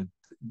ball, you want to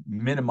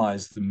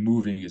minimize the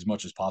moving as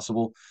much as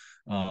possible,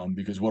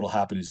 because what'll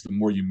happen is the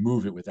more you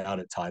move it without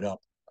it tied up,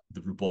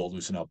 the root ball will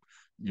loosen up.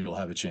 You'll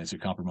have a chance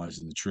of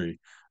compromising the tree,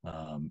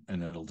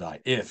 and it'll die.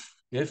 If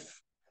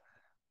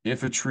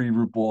a tree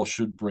root ball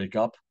should break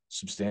up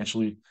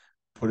substantially,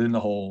 put it in the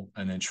hole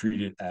and then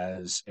treat it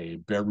as a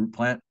bare root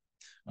plant.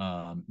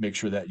 Make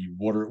sure that you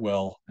water it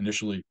well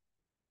initially,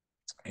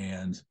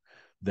 and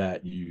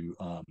that you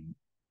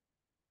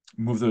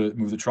move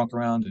the trunk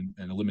around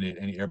and eliminate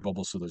any air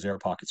bubbles, so those air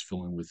pockets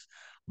fill in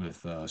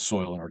with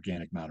soil and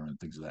organic matter and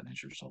things of that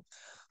nature. So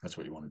that's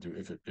what you want to do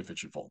if it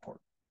should fall apart,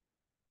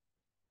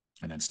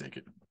 and then stake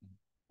it.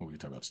 Well, we can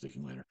talk about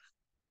staking later.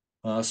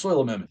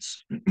 Soil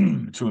amendments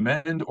to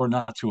amend or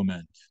not to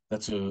amend.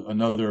 That's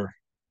another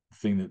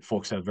thing that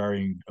folks have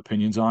varying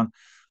opinions on.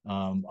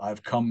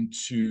 I've come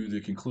to the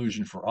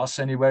conclusion, for us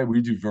anyway,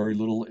 we do very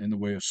little in the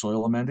way of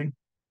soil amending,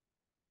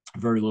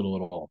 very little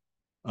at all.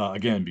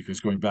 Again, because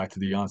going back to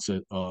the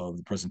onset of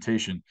the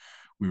presentation,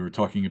 we were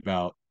talking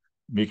about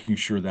making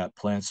sure that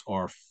plants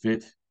are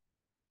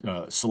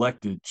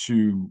selected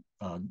to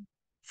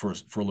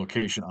for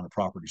location on a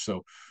property.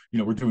 So,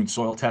 we're doing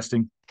soil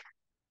testing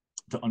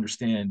to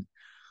understand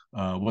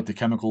what the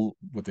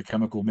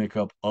chemical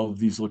makeup of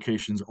these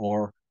locations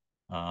are,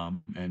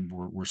 and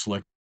we're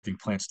selecting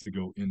plants to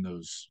go in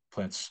those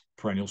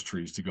perennials,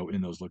 trees to go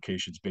in those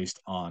locations based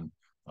on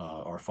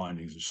our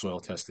findings of soil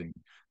testing,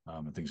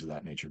 and things of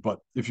that nature. But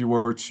if you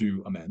were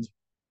to amend,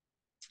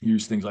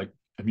 use things like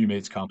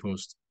humates,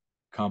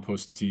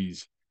 compost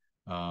teas,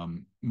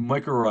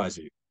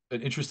 mycorrhizae.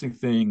 An interesting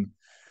thing,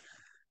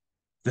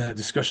 the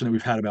discussion that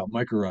we've had about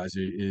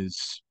mycorrhizae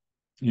is,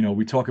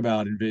 we talk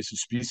about invasive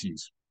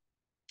species.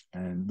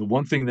 And the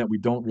one thing that we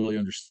don't really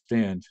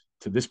understand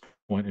to this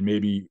point, and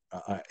maybe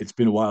it's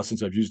been a while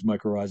since I've used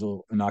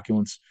mycorrhizal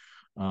inoculants,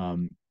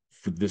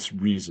 for this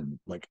reason,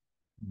 like,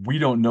 we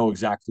don't know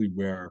exactly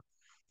where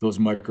those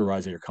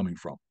mycorrhizae are coming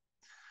from.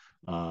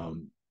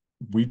 Um,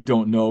 we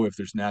don't know if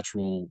there's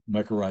natural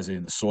mycorrhizae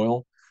in the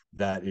soil,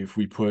 that if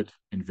we put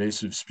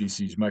invasive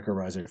species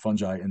mycorrhizae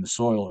fungi in the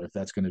soil, if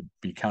that's going to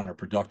be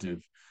counterproductive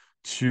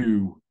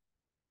to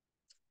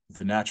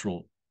the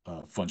natural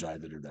fungi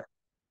that are there.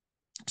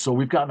 So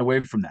we've gotten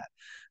away from that.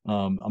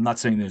 I'm not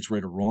saying that it's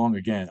right or wrong.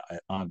 Again,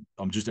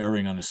 I'm just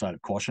erring on the side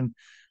of caution,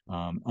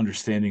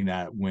 understanding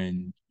that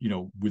when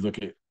we look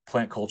at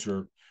plant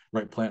culture,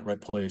 right plant,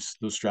 right place,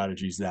 those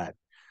strategies, that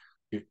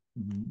it,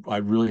 I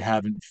really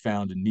haven't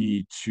found a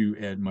need to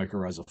add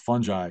mycorrhizal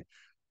fungi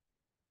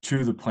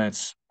to the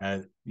plants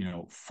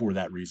for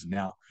that reason.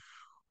 Now,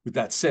 with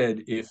that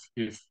said, if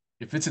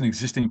it's an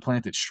existing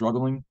plant that's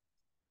struggling,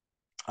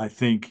 I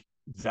think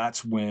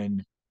that's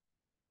when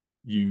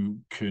you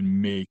can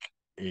make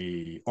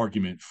a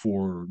argument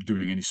for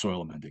doing any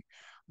soil amending.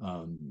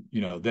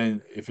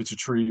 Then if it's a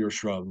tree or a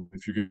shrub,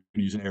 if you're going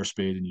to use an air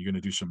spade and you're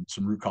going to do some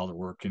root collar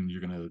work and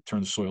you're going to turn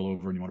the soil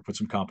over and you want to put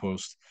some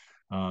compost,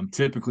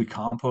 typically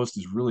compost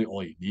is really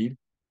all you need.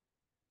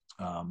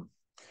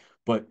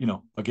 But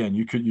again,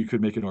 you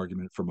could make an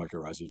argument for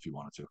mycorrhizae if you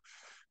wanted to.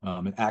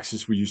 And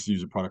Axis, we used to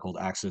use a product called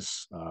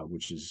Axis,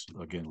 which is,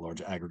 again,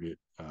 large aggregate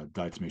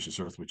diatomaceous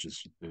earth, which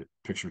is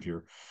pictured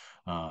here.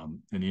 And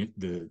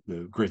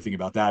the great thing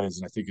about that is,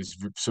 and I think is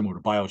similar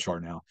to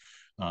biochar now,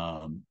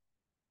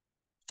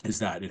 is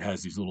that it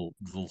has these little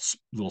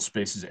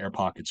spaces, air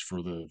pockets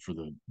for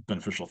the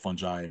beneficial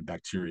fungi and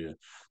bacteria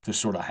to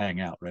sort of hang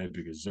out, right?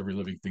 Because every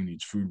living thing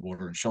needs food,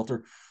 water, and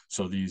shelter.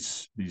 So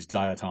these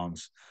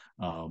diatoms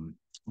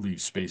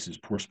leave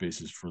pore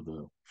spaces for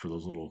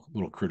those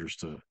little critters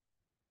to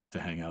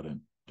hang out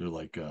in. They're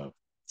like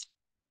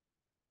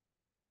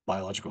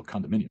biological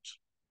condominiums,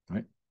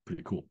 right?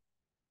 Pretty cool.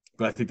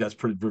 But I think that's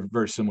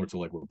very similar to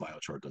like what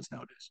biochar does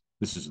nowadays.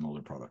 This is an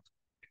older product.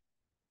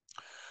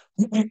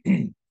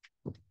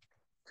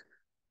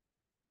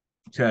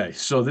 Okay,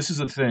 so this is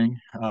a thing,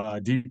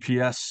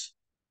 DPSC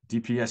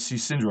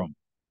syndrome.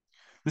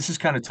 This is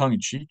kind of tongue in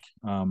cheek,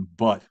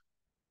 but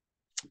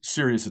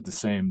serious at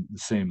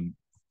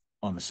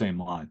on the same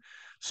line.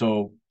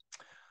 So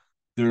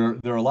there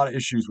are a lot of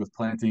issues with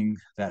planting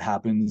that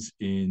happens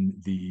in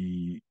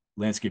the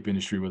landscape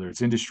industry, whether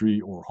it's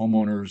industry or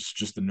homeowners,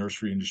 just the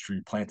nursery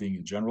industry, planting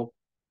in general.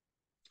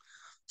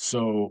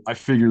 So I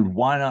figured,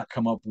 why not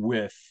come up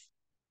with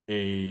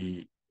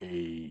a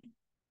a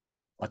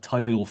a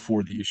title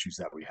for the issues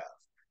that we have.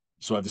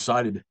 So I've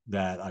decided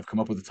that I've come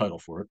up with a title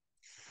for it,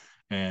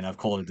 and I've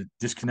called it the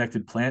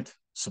disconnected plant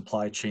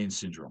supply chain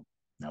syndrome.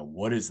 Now,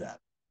 what is that?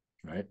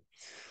 Right?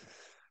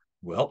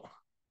 Well,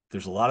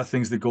 there's a lot of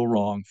things that go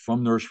wrong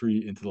from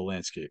nursery into the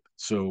landscape.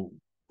 So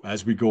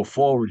as we go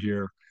forward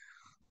here,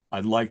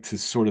 I'd like to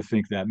sort of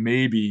think that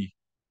maybe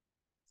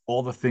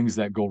all the things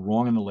that go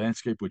wrong in the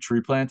landscape with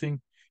tree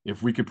planting,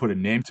 if we could put a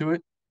name to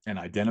it and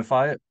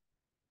identify it,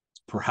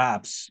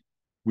 perhaps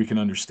we can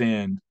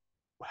understand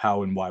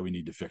how and why we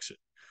need to fix it.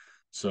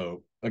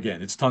 So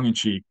again, it's tongue in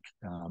cheek.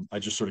 I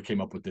just sort of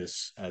came up with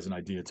this as an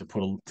idea to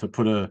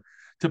put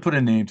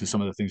a name to some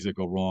of the things that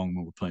go wrong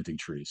when we're planting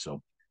trees.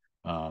 So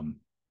um,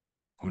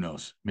 who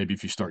knows? Maybe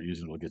if you start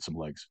using it, it'll get some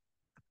legs.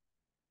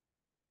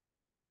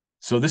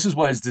 So this is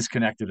why it's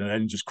disconnected, and I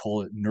didn't just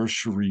call it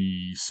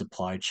nursery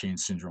supply chain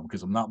syndrome,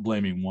 because I'm not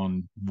blaming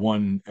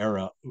one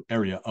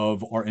area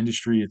of our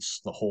industry. It's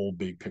the whole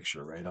big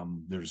picture, right?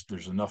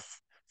 There's enough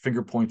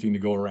finger pointing to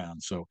go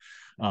around. So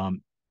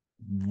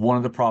one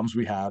of the problems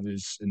we have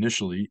is,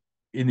 initially,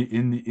 in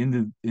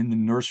the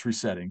nursery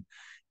setting,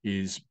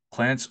 is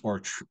plants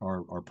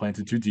are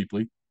planted too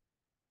deeply.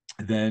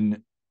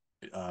 Then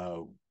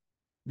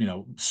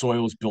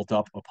soil is built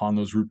up upon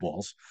those root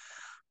balls.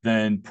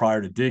 Then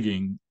prior to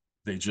digging,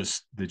 they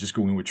just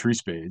go in with tree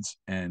spades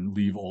and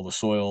leave all the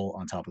soil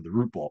on top of the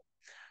root ball,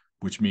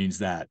 which means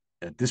that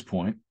at this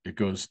point it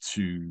goes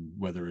to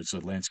whether it's a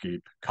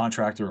landscape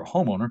contractor or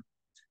homeowner,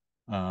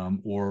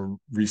 or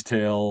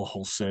retail,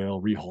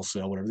 wholesale,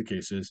 re-wholesale, whatever the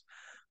case is.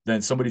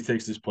 Then somebody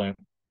takes this plant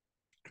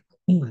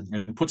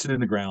and puts it in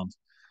the ground,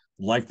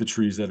 like the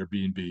trees that are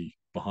B&B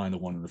behind the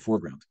one in the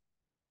foreground.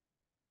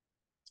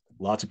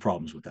 Lots of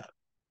problems with that.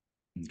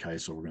 Okay,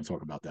 so we're going to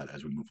talk about that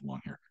as we move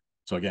along here.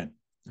 So again,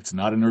 it's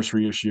not a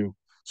nursery issue.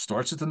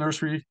 Starts at the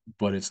nursery,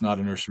 but it's not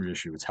a nursery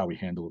issue. It's how we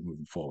handle it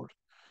moving forward.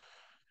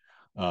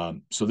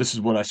 So this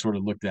is what I sort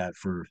of looked at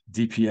for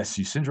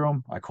DPSC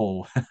syndrome. I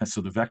call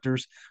so the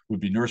vectors would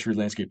be nursery,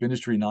 landscape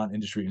industry,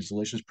 non-industry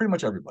installations, pretty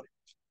much everybody.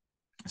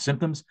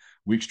 Symptoms: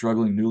 weak,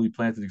 struggling, newly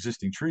planted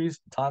existing trees.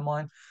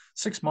 Timeline: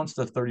 6 months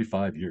to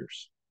 35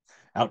 years.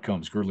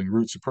 Outcomes: girdling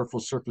roots,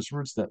 superfluous surface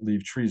roots that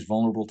leave trees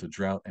vulnerable to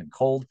drought and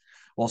cold.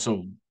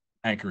 Also,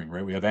 anchoring,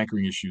 right? We have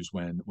anchoring issues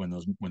when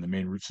the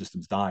main root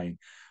system's dying,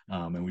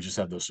 and we just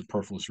have those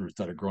superfluous roots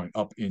that are growing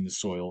up in the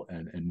soil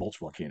and mulch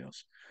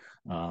volcanoes.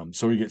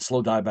 So you get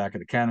slow dieback of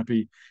the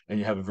canopy, and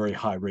you have a very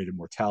high rate of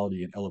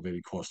mortality and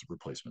elevated cost of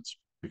replacements,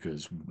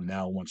 because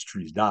now once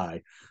trees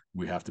die,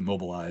 we have to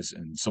mobilize,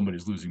 and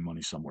somebody's losing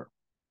money somewhere.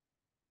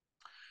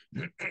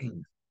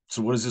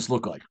 So what does this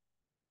look like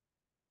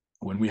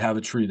when we have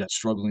a tree that's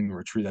struggling, or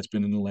a tree that's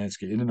been in the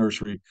landscape, in the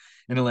nursery,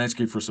 in the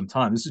landscape for some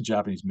time? This is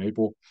Japanese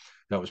maple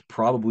that was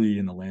probably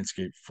in the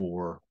landscape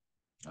for,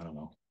 I don't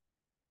know,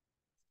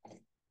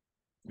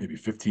 maybe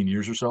 15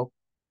 years or so.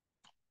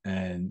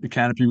 And the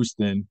canopy was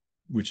thin,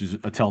 which is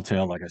a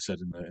telltale, like I said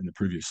in the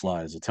previous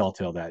slide, is a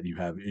telltale that you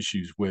have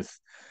issues with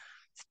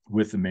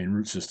the main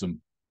root system.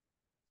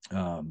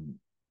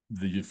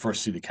 You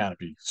first see the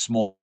canopy,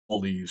 small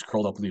leaves,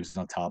 curled up leaves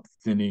on top,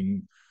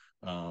 thinning,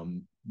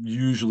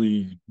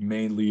 usually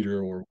main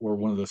leader or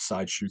one of the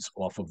side shoots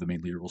off of the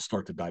main leader will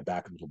start to die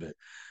back a little bit.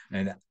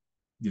 And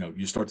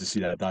you start to see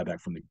that die back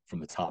from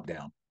the top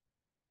down.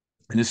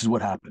 And this is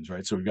what happens,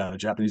 right? So we've got a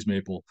Japanese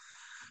maple,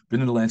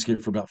 been in the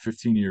landscape for about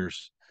 15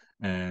 years,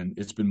 and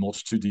it's been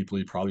mulched too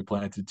deeply, probably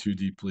planted too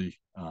deeply,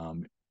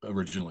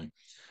 originally.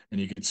 And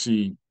you can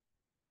see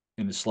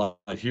in the slide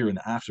here and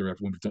after,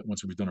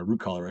 once we've done a root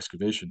collar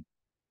excavation,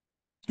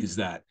 is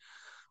that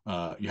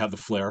you have the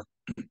flare.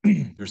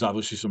 There's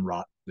obviously some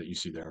rot that you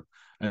see there,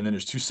 and then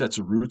there's two sets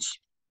of roots.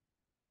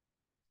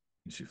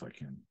 Let me see if I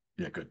can.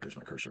 Yeah, good. There's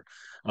my cursor.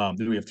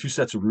 Then we have two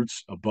sets of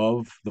roots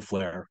above the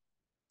flare,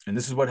 and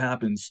this is what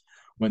happens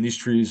when these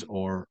trees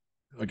are,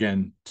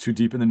 again, too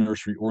deep in the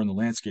nursery or in the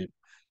landscape.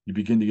 You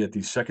begin to get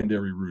these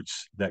secondary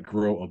roots that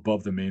grow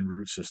above the main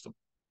root system.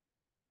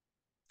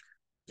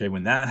 Okay,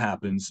 when that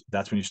happens,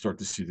 that's when you start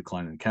to see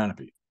decline in the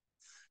canopy,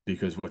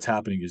 because what's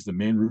happening is the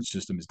main root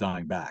system is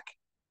dying back.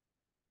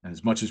 And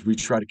as much as we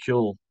try to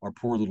kill our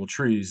poor little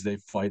trees, they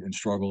fight and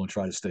struggle and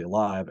try to stay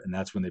alive. And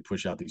that's when they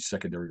push out these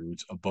secondary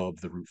roots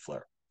above the root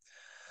flare.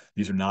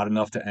 These are not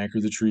enough to anchor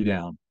the tree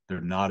down.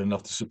 They're not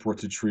enough to support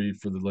the tree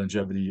for the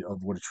longevity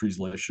of what a tree's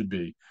life should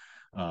be.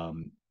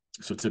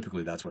 So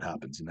typically that's what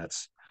happens. And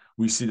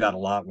we see that a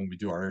lot when we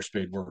do our air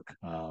spade work.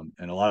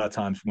 And a lot of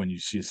times when you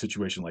see a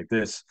situation like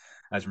this,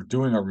 as we're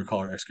doing our root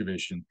collar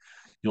excavation,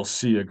 you'll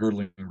see a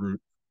girdling root,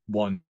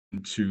 1,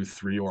 2,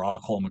 3, or I'll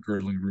call them a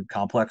girdling root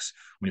complex,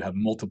 when you have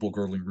multiple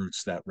girdling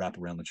roots that wrap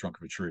around the trunk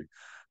of a tree.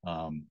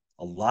 A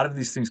lot of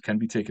these things can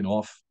be taken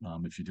off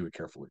if you do it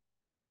carefully.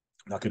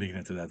 Not going to get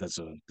into that. That's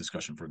a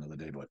discussion for another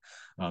day. But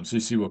so you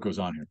see what goes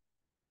on here.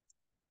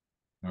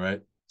 All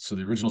right. So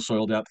the original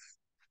soil depth,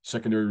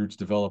 secondary roots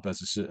develop as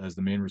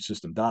the main root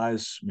system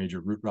dies, major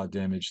root rot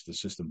damage to the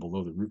system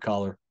below the root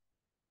collar.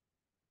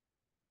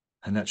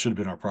 And that should have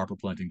been our proper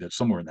planting depth,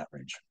 somewhere in that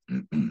range.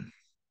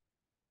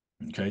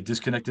 Okay.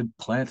 Disconnected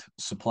plant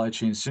supply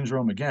chain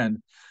syndrome.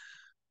 Again,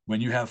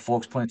 when you have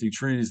folks planting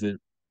trees that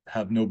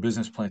have no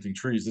business planting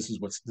trees, this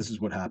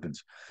is what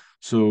happens.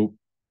 So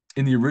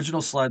in the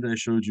original slide that I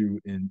showed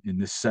you in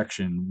this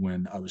section,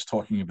 when I was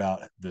talking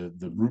about the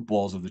root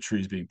balls of the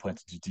trees being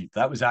planted too deep,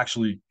 that was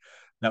actually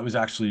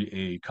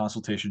a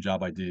consultation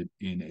job I did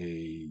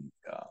in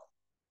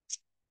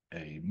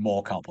a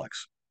mall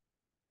complex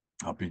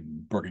up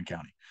in Bergen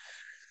County.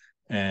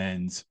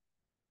 And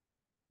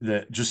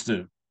that just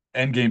the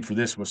end game for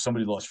this was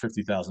somebody lost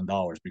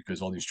 $50,000 because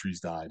all these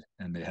trees died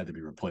and they had to be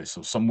replaced.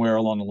 So somewhere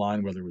along the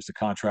line, whether it was the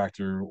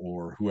contractor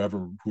or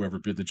whoever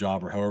bid the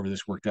job or however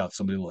this worked out,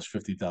 somebody lost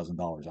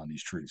 $50,000 on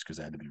these trees because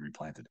they had to be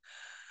replanted.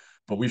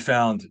 But we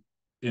found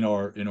in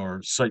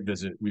our site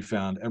visit, we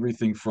found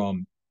everything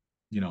from,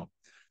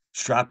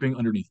 strapping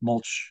underneath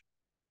mulch,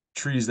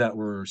 trees that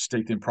were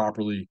staked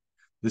improperly.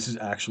 This is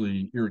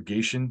actually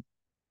irrigation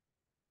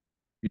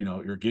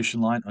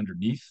line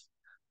underneath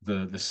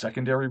the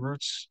secondary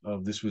roots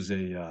of this. Was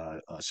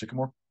a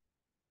sycamore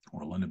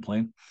or a London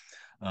plane.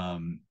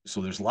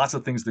 So there's lots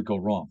of things that go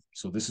wrong.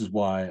 So this is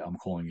why I'm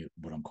calling it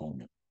what I'm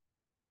calling it.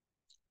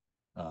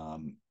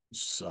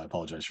 I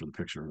apologize for the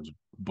picture. It was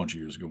a bunch of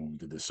years ago when we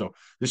did this. So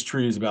this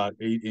tree is about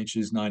 8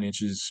 inches, 9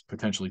 inches,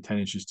 potentially 10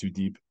 inches too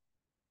deep.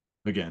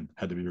 Again,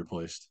 had to be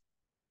replaced.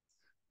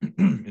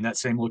 In that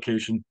same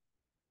location,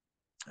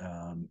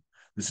 um,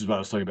 this is what I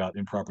was talking about,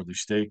 improperly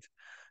staked.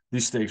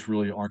 These stakes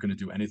really aren't going to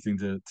do anything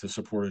to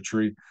support a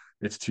tree.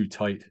 It's too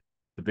tight.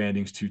 The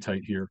banding's too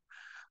tight here.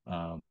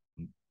 Um,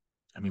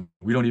 I mean,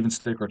 we don't even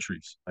stake our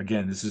trees.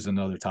 Again, this is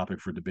another topic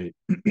for debate.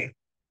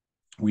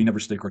 We never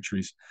stake our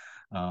trees.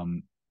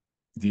 Um,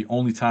 the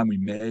only time we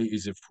may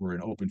is if we're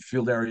in an open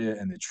field area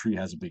and the tree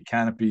has a big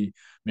canopy.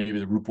 Maybe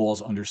the root ball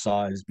is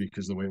undersized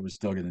because the way it was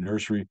dug in the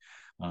nursery,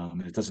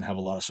 and it doesn't have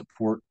a lot of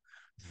support.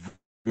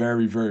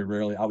 Very, very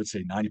rarely, I would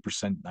say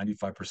 90%,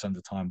 95% of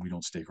the time, we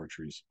don't stake our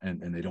trees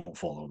and they don't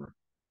fall over.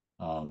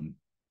 Um,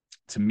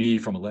 to me,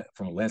 from a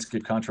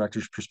landscape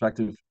contractor's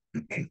perspective,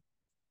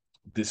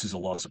 this is a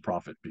loss of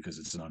profit because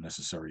it's an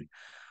unnecessary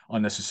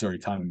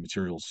time and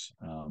materials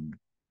on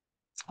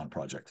a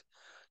project.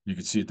 You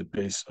can see at the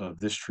base of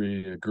this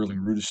tree, a girdling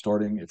root is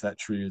starting. If that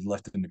tree is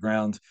left in the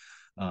ground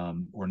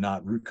or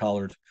not root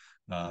collared,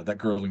 that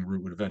girdling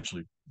root would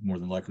eventually more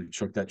than likely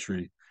choke that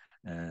tree.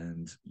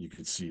 And you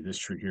can see this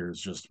tree here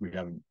is just, we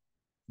haven't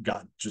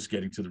got just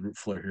getting to the root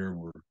flare here. And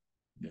we're,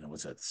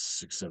 what's that,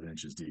 6, 7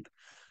 inches deep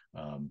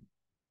um,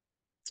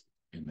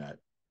 in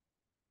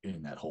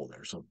that hole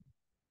there. So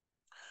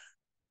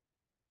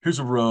here's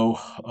a row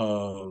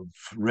of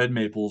red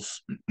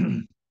maples.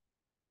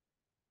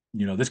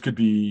 This could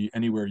be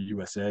anywhere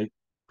USA,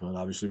 but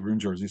obviously we're in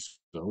Jersey,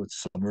 so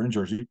it's somewhere in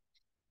Jersey.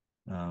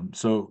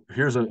 So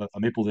here's a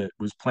maple that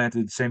was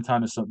planted same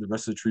time as the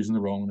rest of the trees in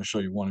the row. I'm going to show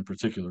you one in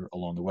particular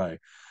along the way.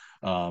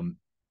 Um,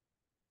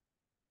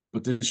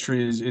 but this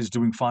tree is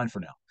doing fine for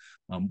now.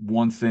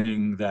 One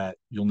thing that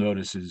you'll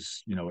notice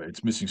is,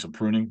 it's missing some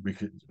pruning.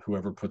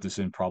 Whoever put this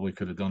in probably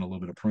could have done a little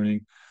bit of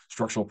pruning,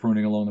 structural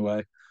pruning along the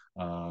way.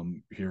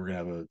 Here we're gonna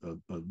have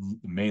a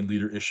main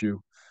leader issue.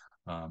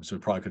 So we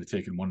probably could have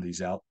taken one of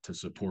these out to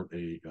support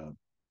a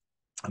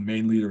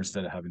main leader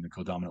instead of having the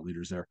codominant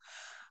leaders there.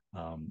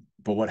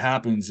 But what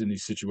happens in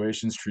these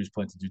situations, trees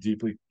planted too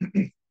deeply,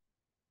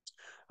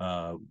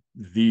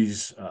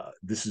 this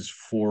is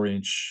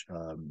 4-inch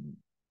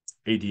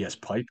ADS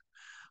pipe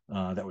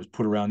that was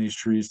put around these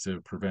trees to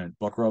prevent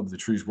buck rub. The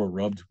trees were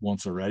rubbed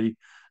once already,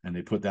 and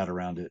they put that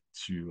around it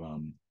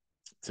to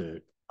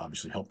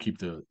obviously help keep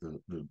the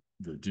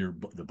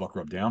buck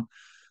rub down.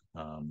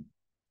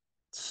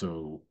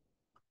 So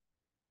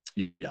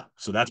yeah,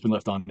 so that's been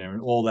left on there,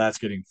 and all that's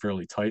getting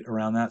fairly tight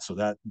around that. So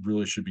that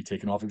really should be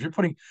taken off. If you're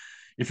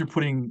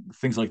putting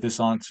things like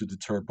this on to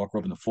deter buck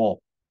rub in the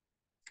fall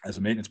as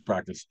a maintenance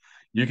practice,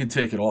 you can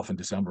take it off in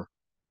December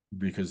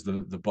because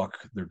the buck,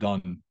 they're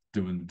done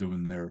doing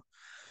their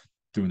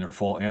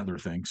fall antler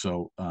thing.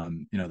 So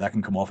that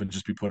can come off and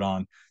just be put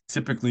on.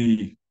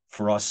 Typically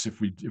for us,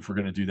 if we're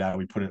going to do that,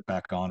 we put it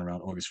back on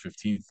around August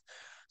 15th,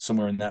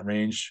 somewhere in that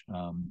range,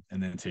 and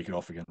then take it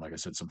off again, like I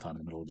said, sometime in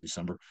the middle of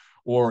December,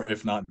 or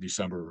if not in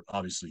December,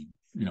 obviously,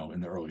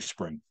 in the early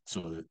spring,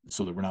 so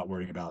that we're not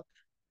worrying about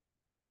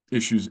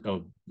issues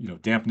of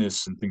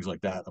dampness and things like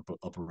that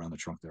up around the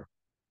trunk there.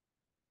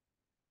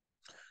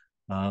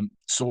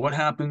 So what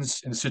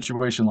happens in a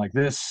situation like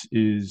this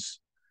is,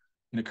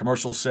 in a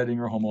commercial setting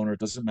or homeowner, it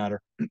doesn't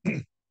matter.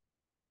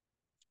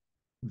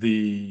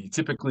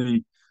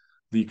 Typically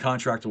the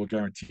contractor will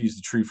guarantee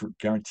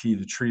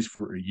the trees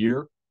for a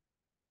year.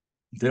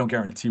 They don't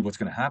guarantee what's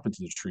going to happen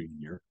to the tree in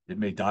a year. It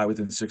may die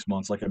within 6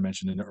 months, like I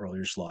mentioned in the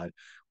earlier slide,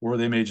 or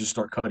they may just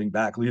start cutting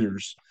back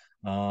leaders.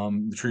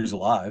 The tree is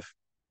alive,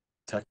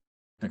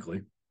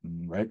 technically,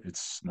 right?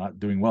 It's not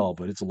doing well,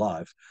 but it's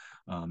alive.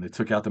 They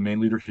took out the main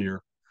leader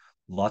here,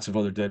 lots of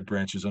other dead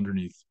branches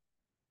underneath.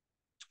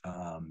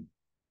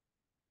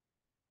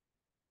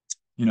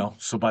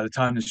 So by the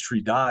time this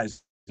tree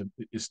dies,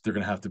 somebody's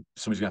gonna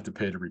have to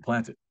pay to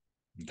replant it.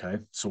 Okay.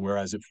 So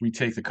whereas if we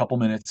take a couple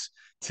minutes,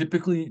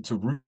 typically to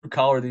root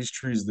collar these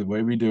trees the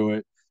way we do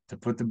it, to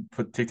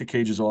take the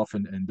cages off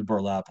and the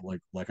burlap,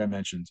 like I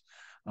mentioned,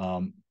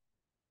 um,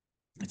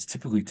 it's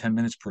typically 10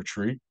 minutes per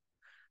tree.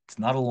 It's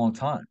not a long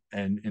time.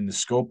 And in the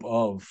scope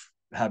of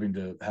having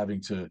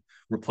to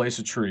replace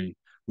a tree,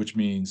 which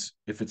means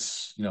if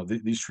it's,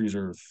 these trees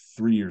are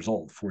 3 years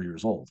old, 4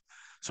 years old.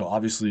 So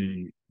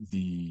obviously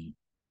the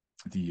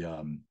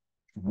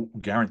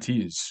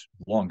guarantee is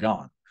long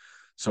gone.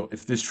 So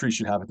if this tree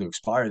should happen to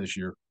expire this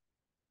year,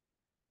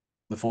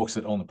 the folks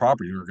that own the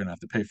property are going to have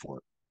to pay for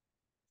it.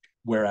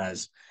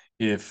 Whereas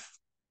if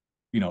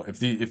if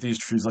these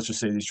trees, let's just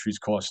say these trees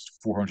cost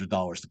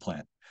 $400 to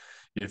plant,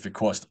 if it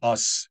cost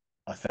us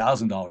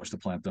 $1,000 to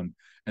plant them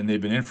and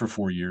they've been in for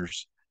 4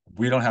 years,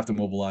 we don't have to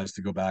mobilize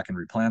to go back and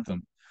replant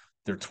them.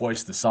 They're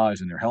twice the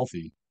size and they're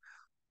healthy.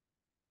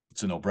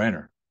 It's a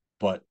no-brainer.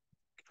 But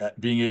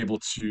being able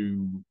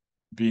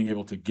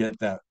to get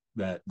that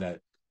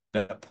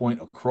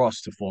point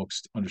across to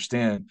folks to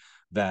understand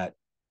that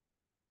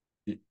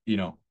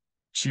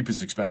cheap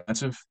is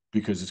expensive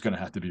because it's going to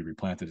have to be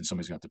replanted and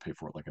somebody's going to have to pay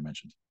for it, like I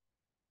mentioned.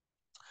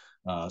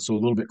 So a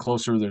little bit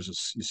closer, you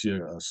see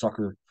a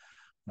sucker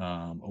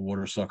a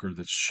water sucker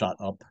that's shot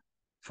up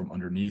from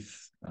underneath,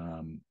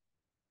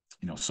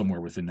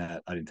 somewhere within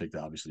that. I didn't take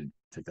that, obviously, didn't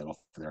take that off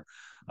there.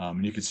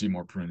 And you can see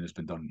more pruning has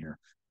been done in here.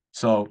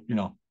 So,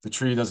 the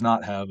tree does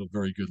not have a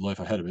very good life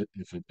ahead of it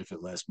if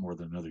it lasts more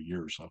than another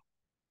year or so.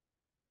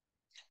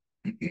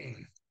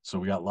 So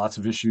we got lots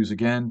of issues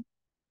again.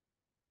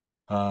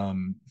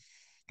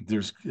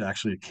 There's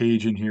actually a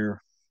cage in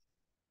here.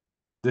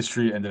 This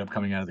tree ended up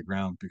coming out of the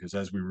ground because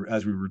as we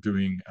were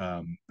doing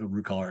the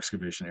root collar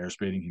excavation, air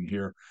spading in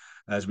here,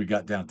 as we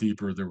got down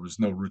deeper, there was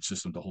no root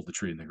system to hold the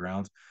tree in the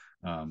ground,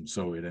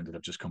 so it ended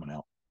up just coming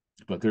out.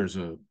 But there's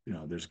a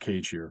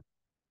cage here.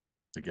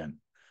 Again,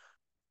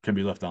 can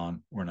be left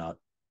on or not.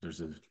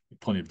 There's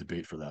plenty of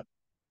debate for that.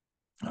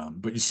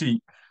 But you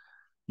see,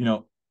 you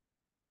know,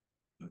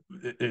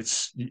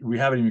 we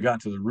haven't even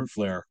gotten to the root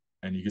flare,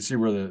 and you can see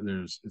where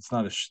there's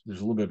a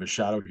little bit of a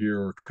shadow here,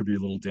 or it could be a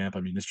little damp. I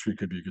mean, this tree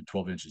could be a good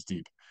 12 inches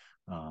deep.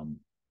 And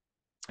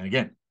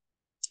again,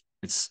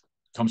 it's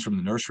comes from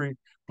the nursery,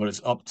 but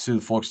it's up to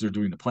the folks that are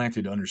doing the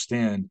planting to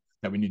understand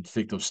that we need to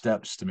take those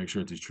steps to make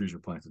sure that these trees are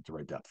planted at the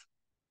right depth.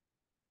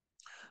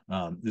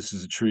 This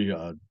is a tree,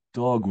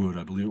 dogwood,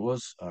 I believe it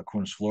was,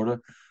 Cornish, Florida,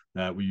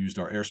 that we used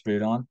our air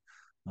spade on.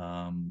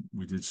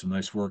 We did some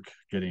nice work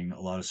getting a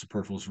lot of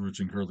superfluous roots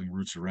and girdling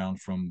roots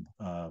around from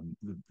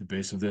the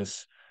base of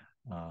this.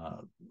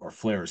 Our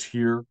flare is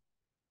here,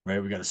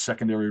 right? We got a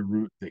secondary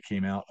root that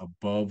came out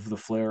above the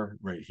flare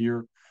right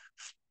here.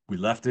 We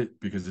left it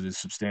because it is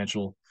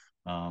substantial,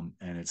 and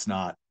it's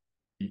not.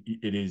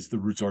 It is, the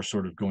roots are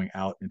sort of going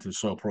out into the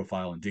soil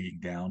profile and digging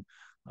down.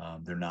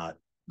 They're not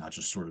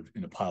just sort of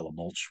in a pile of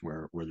mulch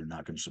where they're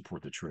not going to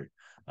support the tree.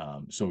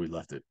 So we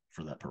left it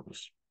for that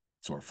purpose.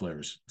 So our flare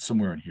is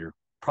somewhere in here.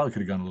 Probably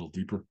could have gone a little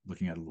deeper,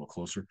 looking at it a little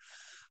closer.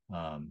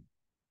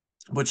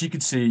 But you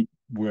can see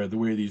where the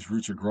way these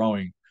roots are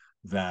growing,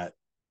 that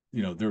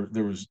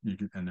there was,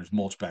 and there's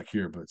mulch back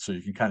here, but so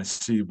you can kind of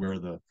see where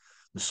the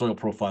soil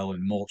profile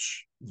in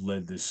mulch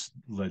led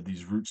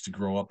these roots to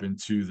grow up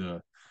into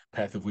the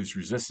path of least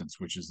resistance,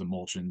 which is the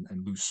mulch and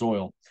loose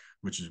soil,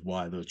 which is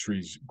why the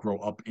trees grow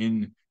up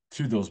into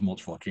those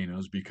mulch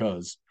volcanoes,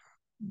 because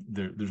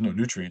there's no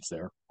nutrients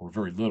there, or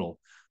very little.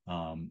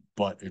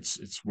 But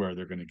it's where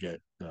they're going to get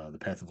the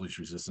path of least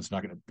resistance.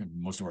 Not going to,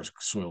 most of our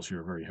soils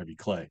here are very heavy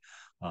clay,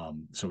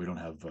 so we don't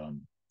have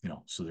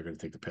so they're going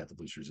to take the path of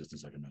least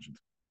resistance, like I mentioned.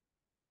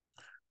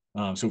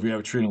 So if we have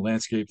a tree in a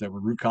landscape that we're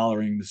root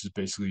collaring, this is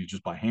basically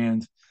just by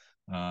hand,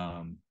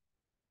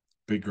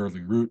 big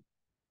girdling root,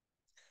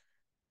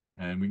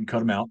 and we can cut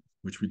them out,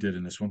 which we did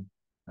in this one,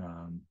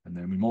 and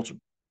then we mulch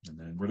them, and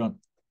then we're done.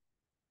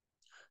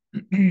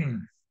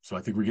 So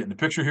I think we're getting the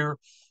picture here.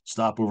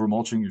 Stop over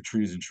mulching your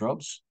trees and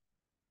shrubs.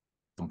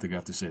 Don't think I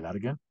have to say that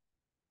again.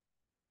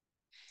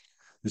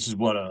 This is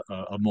what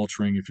a mulch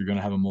ring, if you're going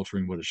to have a mulch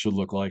ring, what it should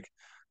look like.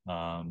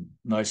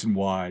 Nice and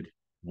wide.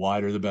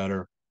 Wider the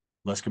better.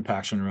 Less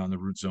compaction around the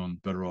root zone,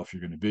 better off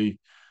you're going to be.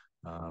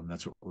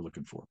 That's what we're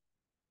looking for.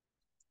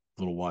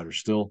 A little wider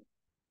still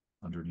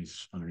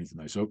underneath a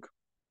nice oak.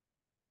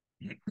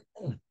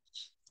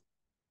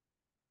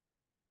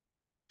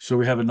 So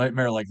we have a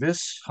nightmare like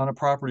this on a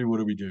property. What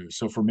do we do?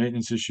 So for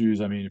maintenance issues,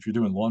 I mean, if you're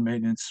doing lawn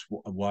maintenance,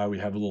 why we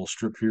have a little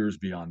strip here is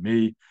beyond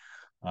me.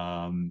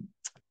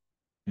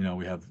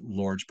 We have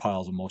large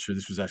piles of mulch here.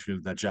 This was actually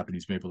that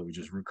Japanese maple that we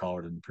just root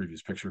collared in the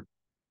previous picture.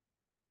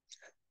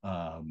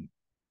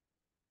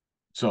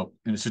 So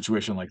in a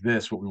situation like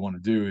this, what we want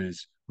to do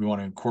is we want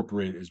to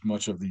incorporate as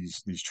much of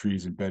these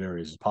trees in bed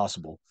areas as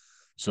possible.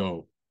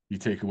 So you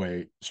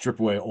strip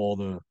away all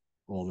the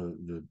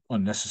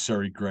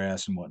unnecessary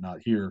grass and whatnot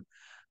here.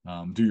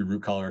 Do your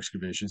root collar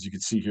excavations. You can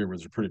see here where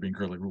there's a pretty big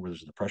girdling root, where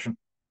there's a depression.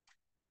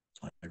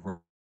 Like we're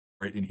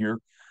right in here,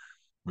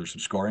 where there's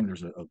some scarring.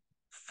 There's a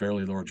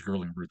fairly large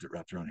girdling root that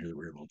wrapped around here that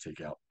we're able to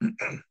take out.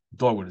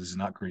 Dogwood is in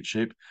not great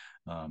shape,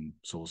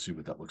 so we'll see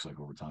what that looks like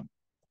over time.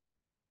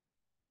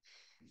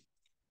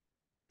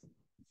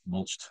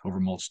 Over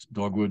mulched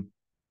dogwood,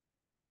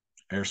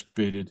 air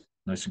spaded,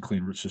 nice and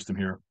clean root system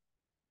here.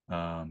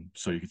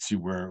 So you can see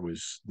where it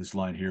was. This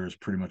line here is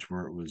pretty much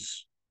where it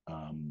was.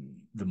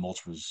 The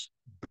mulch was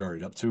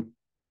buried up to.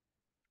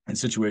 In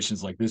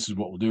situations like this, is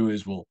what we'll do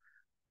is we'll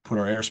put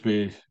our air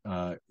spade,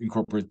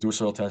 do a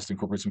soil test,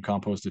 incorporate some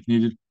compost if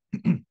needed,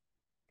 and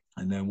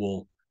then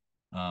we'll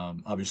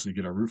obviously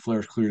get our root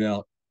flares cleared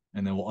out,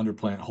 and then we'll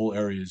underplant whole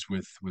areas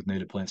with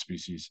native plant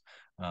species.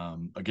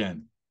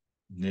 Again,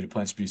 native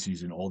plant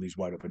species in all these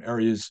wide open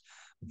areas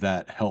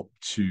that help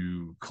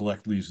to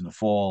collect leaves in the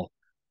fall,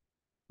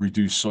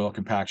 reduce soil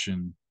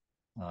compaction.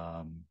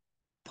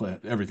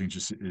 Everything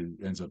just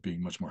ends up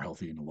being much more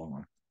healthy in the long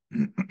run.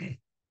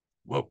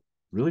 Whoa,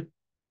 really?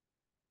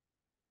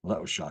 Well,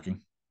 that was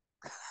shocking.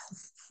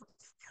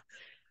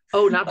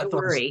 Oh, not to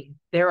worry.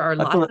 There are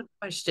lots of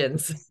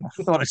questions.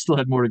 I thought I still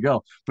had more to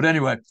go. But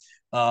anyway,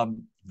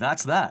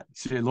 that's that.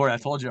 See, Lori, I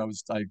told you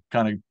I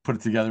kind of put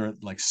it together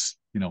at like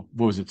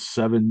what was it,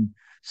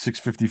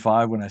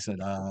 6:55 when I said,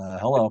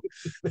 hello.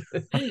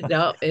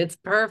 No, it's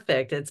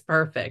perfect. It's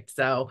perfect.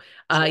 So,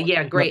 So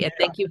yeah, let great. me, And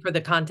thank you for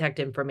the contact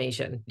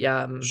information.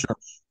 sure.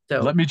 So,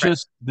 Let me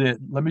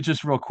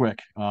just real quick.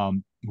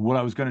 What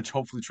I was going to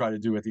hopefully try to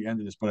do at the end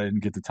of this, but I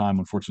didn't get the time,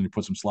 unfortunately, to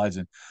put some slides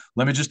in.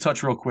 Let me just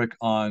touch real quick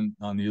on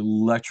the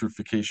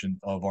electrification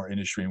of our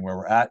industry and where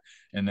we're at,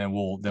 and then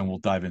we'll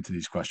dive into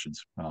these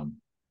questions.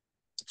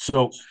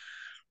 So,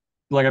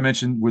 like I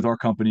mentioned, with our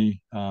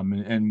company,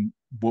 and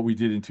what we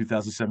did in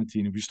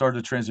 2017, we started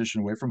to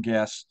transition away from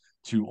gas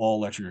to all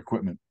electric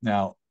equipment.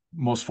 Now,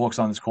 most folks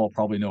on this call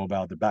probably know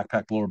about the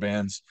backpack blower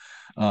bans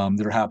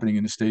that are happening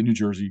in the state of New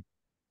Jersey.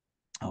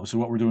 So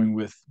what we're doing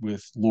with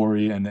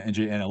Lori and the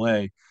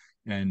NJNLA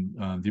and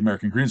the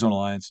American Green Zone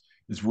Alliance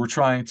is we're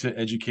trying to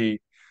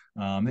educate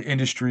the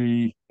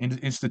industry,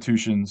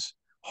 institutions,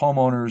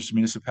 homeowners,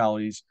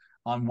 municipalities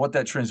on what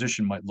that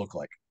transition might look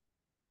like.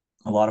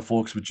 A lot of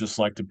folks would just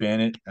like to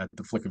ban it at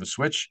the flick of a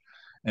switch.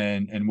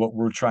 And what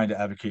we're trying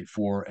to advocate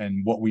for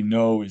and what we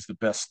know is the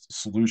best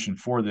solution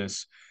for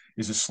this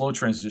is a slow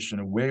transition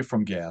away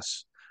from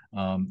gas.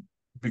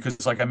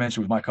 Because like I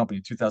mentioned with my company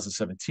in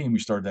 2017, we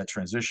started that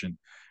transition.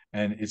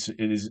 And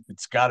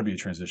it's got to be a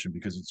transition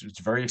because it's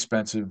very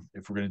expensive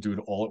if we're going to do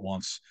it all at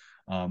once,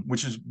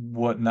 which is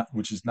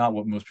not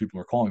what most people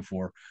are calling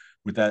for.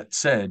 With that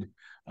said,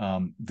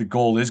 the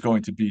goal is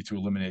going to be to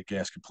eliminate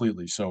gas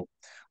completely. So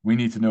we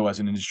need to know as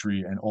an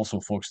industry and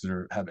also folks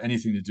that have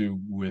anything to do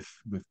with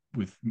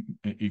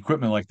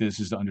equipment like this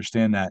is to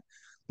understand that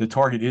the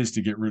target is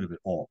to get rid of it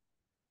all.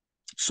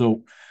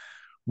 So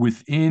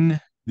within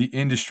the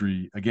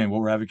industry, again, what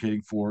we're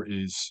advocating for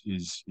is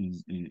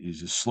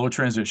a slow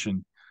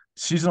transition,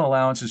 seasonal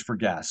allowances for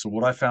gas. So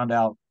what I found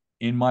out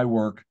in my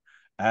work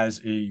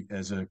as a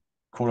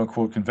quote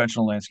unquote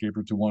conventional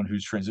landscaper to one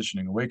who's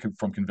transitioning away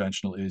from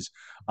conventional is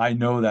I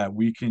know that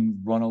we can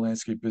run a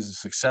landscape business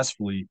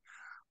successfully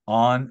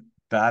on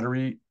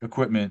battery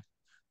equipment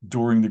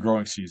during the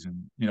growing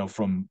season,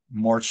 from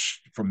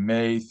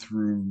May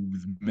through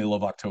the middle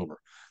of October.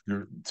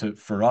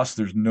 For us,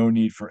 there's no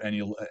need for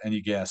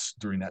any gas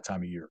during that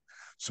time of year.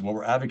 So what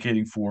we're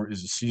advocating for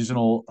is a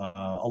seasonal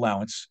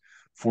allowance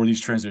for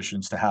these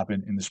transitions to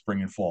happen in the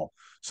spring and fall,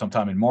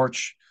 sometime in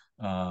March,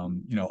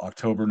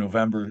 October,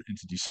 November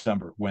into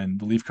December. When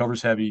the leaf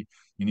cover's heavy,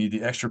 you need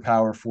the extra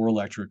power for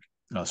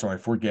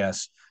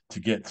gas to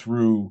get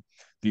through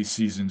these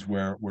seasons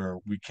where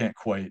we can't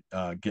quite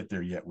get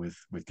there yet with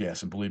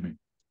gas. And believe me,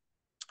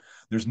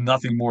 there's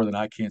nothing more than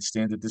I can't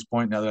stand at this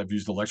point. Now that I've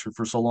used electric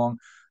for so long,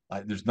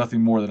 there's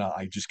nothing more than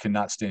I just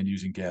cannot stand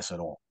using gas at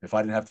all. If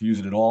I didn't have to use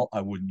it at all,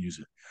 I wouldn't use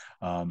it.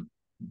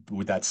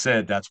 With that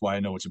said, that's why I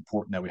know it's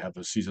important that we have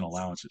those seasonal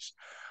allowances.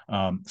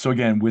 So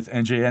again, with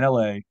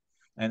NJNLA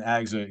and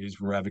AGSA is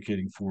we're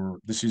advocating for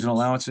the seasonal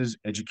allowances,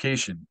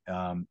 education.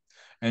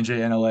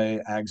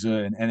 NJNLA,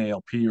 AGSA, and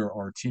NALP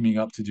are teaming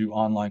up to do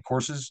online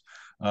courses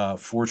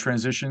for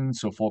transition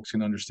so folks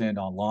can understand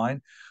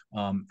online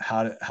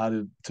how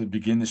to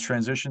begin this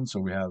transition. So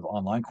we have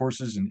online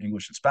courses in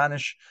English and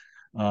Spanish.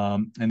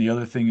 And the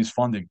other thing is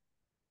funding.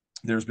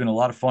 There's been a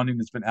lot of funding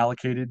that's been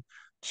allocated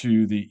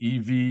to the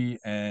EV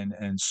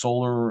and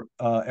solar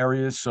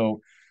areas.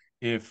 So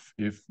if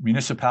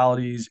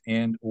municipalities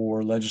and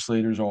or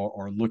legislators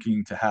are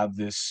looking to have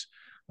these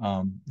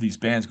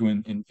bans go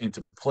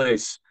into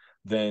place,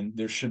 then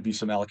there should be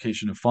some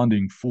allocation of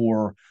funding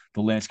for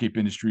the landscape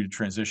industry to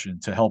transition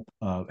to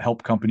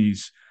help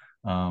companies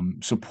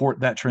support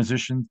that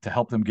transition, to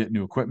help them get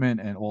new equipment,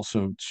 and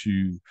also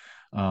to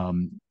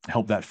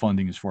help that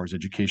funding as far as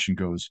education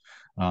goes,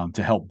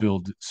 to help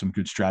build some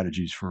good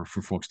strategies for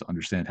folks to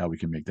understand how we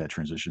can make that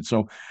transition.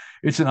 So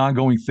it's an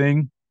ongoing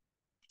thing.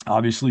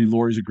 Obviously,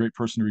 Lori's a great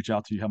person to reach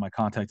out to. You have my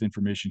contact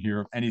information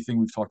here. Anything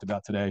we've talked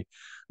about today,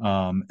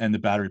 and the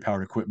battery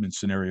powered equipment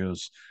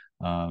scenarios,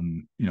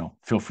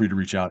 feel free to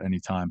reach out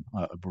anytime.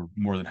 We're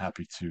more than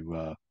happy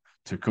to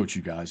coach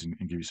you guys and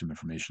give you some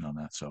information on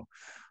that. So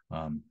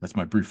that's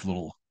my brief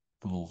little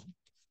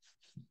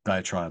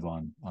diatribe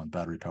on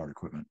battery powered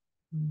equipment.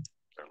 Mm.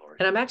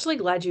 And I'm actually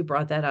glad you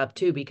brought that up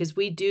too, because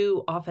we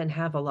do often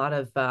have a lot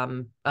of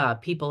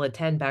people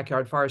attend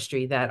Backyard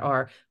Forestry that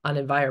are on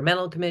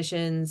environmental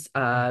commissions,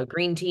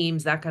 green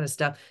teams, that kind of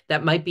stuff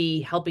that might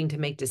be helping to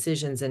make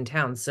decisions in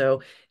town.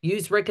 So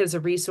use Rick as a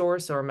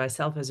resource or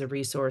myself as a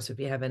resource if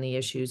you have any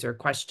issues or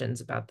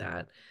questions about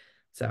that.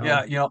 So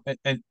Yeah,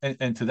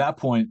 and to that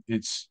point,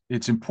 it's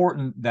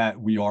important that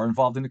we are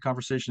involved in the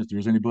conversation. If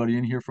there's anybody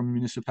in here from a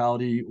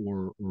municipality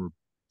or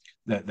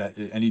that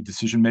any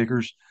decision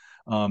makers,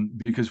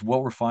 because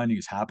what we're finding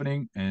is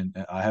happening, and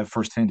I have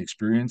firsthand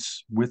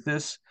experience with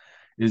this,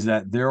 is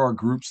that there are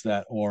groups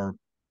that are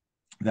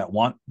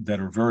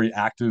very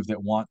active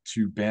that want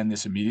to ban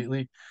this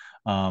immediately.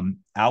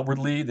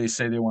 Outwardly, they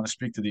say they want to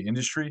speak to the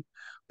industry,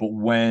 but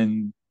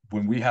when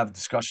we have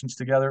discussions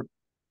together,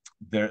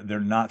 they're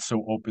not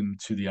so open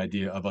to the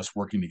idea of us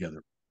working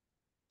together.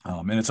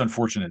 And it's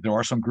unfortunate. There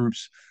are some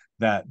groups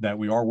that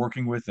we are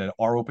working with that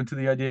are open to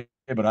the idea,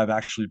 but I've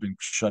actually been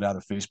shut out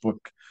of Facebook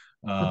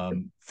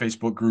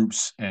Facebook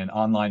groups, and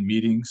online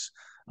meetings.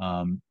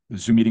 The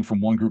Zoom meeting from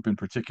one group in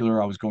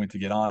particular, I was going to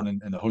get on,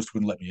 and the host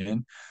wouldn't let me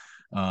in.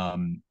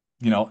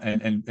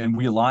 And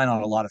we align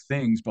on a lot of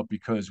things, but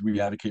because we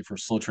advocate for a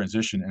slow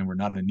transition and we're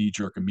not a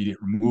knee-jerk immediate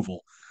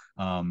removal,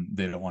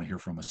 they don't want to hear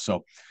from us.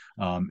 So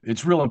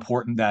it's real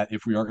important that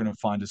if we are going to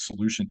find a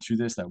solution to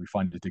this, that we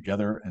find it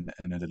together, and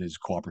that it is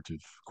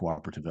cooperative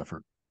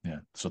effort. Yeah.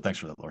 So thanks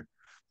for that, Lori.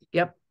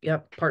 Yep,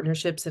 yep.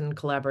 Partnerships and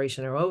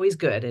collaboration are always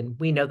good, and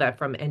we know that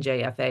from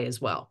NJFA as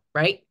well,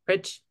 right,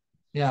 Rich?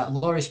 Yeah,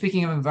 Lori,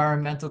 speaking of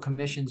environmental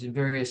commissions and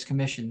various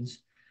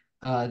commissions,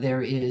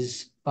 there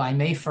is by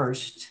May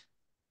 1st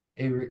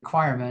a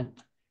requirement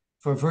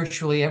for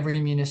virtually every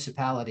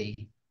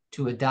municipality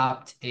to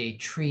adopt a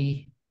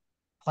tree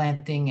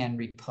planting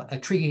and a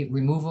tree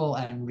removal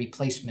and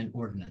replacement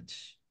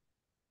ordinance.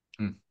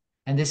 Hmm.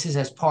 And this is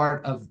as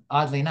part of,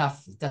 oddly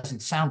enough, it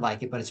doesn't sound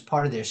like it, but it's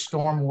part of their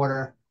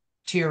stormwater,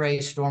 Tier A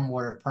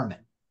stormwater permit.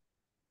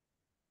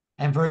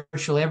 And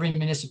virtually every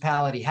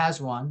municipality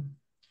has one.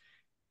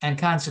 And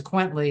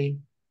consequently,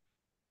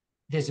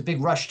 there's a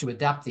big rush to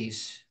adopt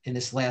these in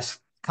this last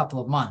couple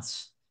of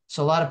months.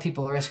 So a lot of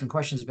people are asking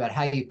questions about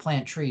how you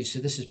plant trees. So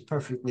this is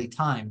perfectly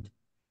timed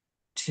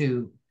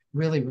to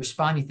really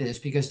responding to this,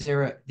 because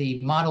the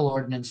model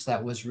ordinance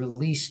that was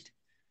released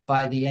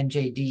by the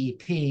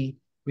NJDEP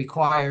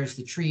requires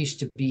the trees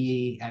to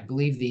be, I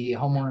believe the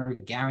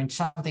homeowner guarantees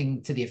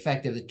something to the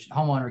effect of the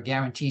homeowner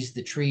guarantees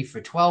the tree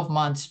for 12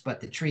 months, but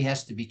the tree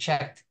has to be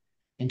checked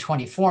in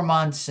 24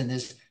 months. And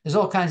there's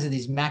all kinds of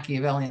these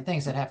Machiavellian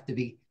things that have to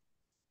be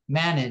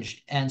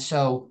managed. And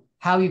so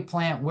how you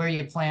plant, where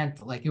you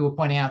plant, like you were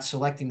pointing out,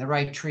 selecting the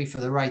right tree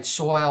for the right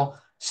soil.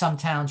 Some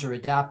towns are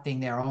adopting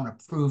their own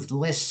approved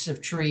lists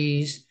of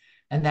trees,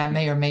 and that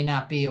may or may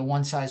not be a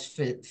one size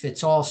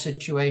fits all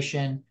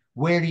situation.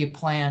 Where do you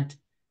plant?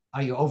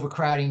 Are you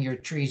overcrowding your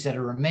trees that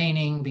are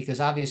remaining? Because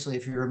obviously,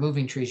 if you're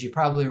removing trees, you're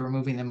probably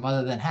removing them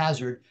other than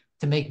hazard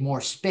to make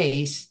more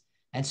space.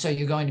 And so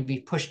you're going to be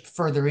pushed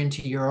further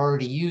into your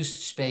already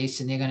used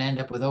space, and you're going to end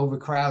up with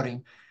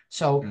overcrowding.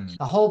 So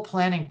the whole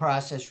planning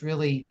process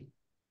really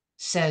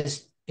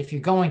says if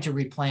you're going to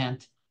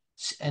replant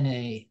in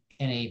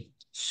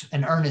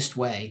an earnest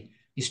way,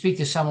 you speak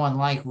to someone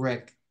like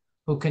Rick,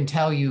 who can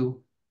tell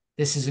you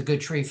this is a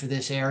good tree for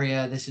this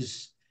area.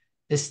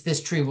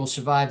 This tree will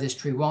survive. This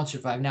tree won't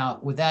survive. Now,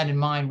 with that in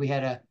mind, we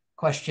had a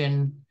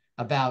question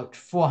about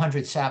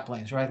 400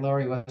 saplings, right,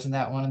 Lori? Wasn't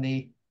that one of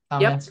the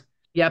Yep, comments?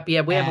 yep,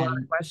 yeah. We have a lot of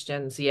And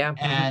questions.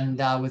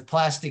 Yeah. with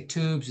plastic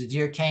tubes, the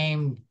deer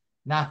came,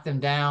 knocked them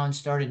down,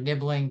 started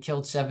nibbling,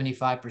 killed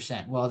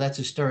 75%. Well, that's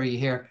a story you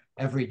hear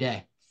every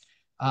day.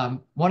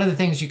 One of the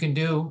things you can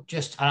do,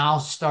 and I'll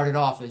start it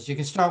off, is you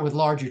can start with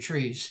larger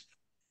trees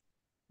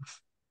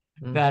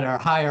that are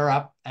higher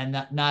up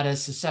and not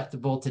as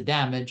susceptible to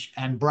damage,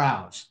 and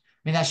browse.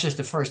 I mean, that's just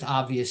the first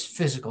obvious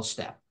physical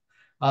step.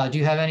 Do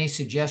you have any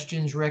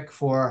suggestions, Rick,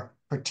 for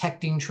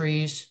protecting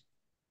trees?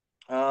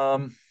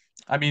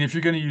 I mean, if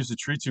you're going to use the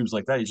tree tubes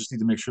like that, you just need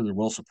to make sure they're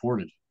well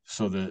supported,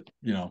 so that,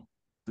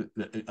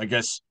 I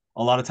guess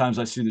a lot of times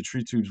I see the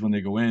tree tubes when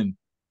they go in,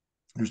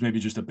 there's maybe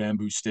just a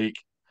bamboo stake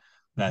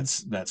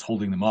that's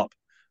holding them up.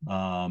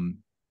 Um,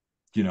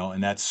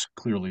 and that's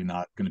clearly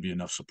not going to be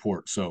enough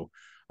support. So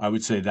I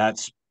would say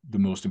that's the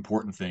most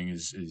important thing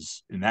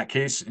is in that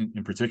case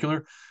in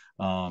particular,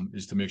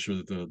 is to make sure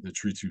that the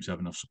tree tubes have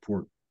enough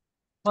support.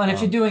 Well, and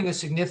if you're doing a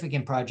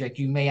significant project,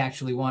 you may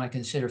actually want to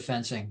consider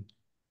fencing,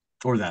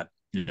 Or that.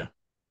 Yeah.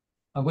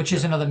 which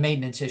is Yeah. another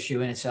maintenance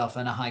issue in itself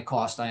and a high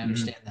cost. I Mhm.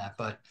 understand that,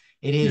 but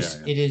Yeah.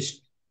 Yeah. it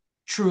is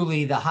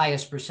truly the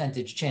highest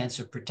percentage chance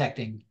of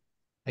protecting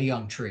a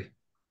young tree.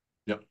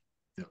 Yep.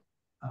 Yep.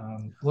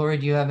 Lori,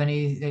 do you have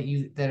any that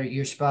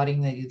you're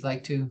spotting that you'd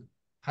like to Do you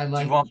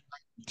highlight? want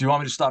do you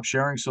want me to stop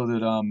sharing so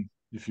that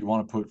if you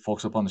want to put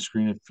folks up on the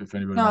screen, if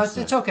anybody No, wants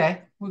it's to.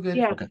 okay. We're good.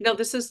 Yeah, Okay. no,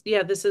 this is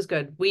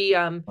good.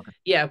 Okay.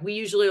 Yeah, we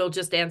usually will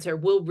just answer.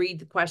 We'll read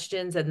the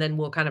questions and then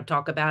we'll kind of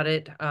talk about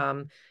it.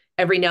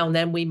 Every now and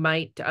then we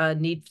might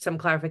need some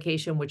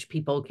clarification, which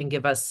people can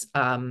give us,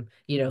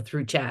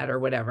 through chat or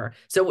whatever.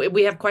 So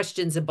we have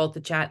questions in both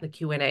the chat and the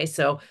Q&A.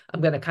 So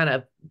I'm going to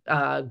kind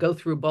of go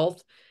through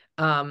both.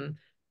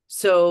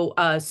 So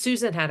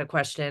Susan had a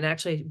question.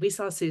 Actually, we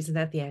saw Susan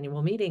at the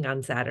annual meeting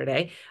on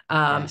Saturday.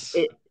 Yes.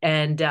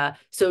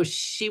 So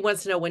she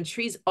wants to know, when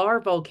trees are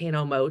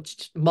volcano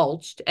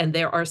mulched and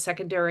there are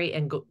secondary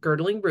and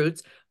girdling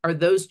roots, are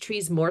those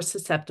trees more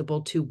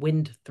susceptible to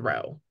wind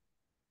throw?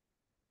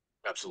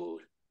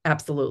 Absolutely.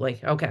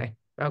 Absolutely. Okay.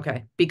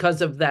 Okay.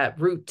 Because of that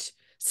root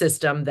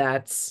system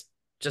that's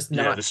just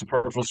Yeah, not. the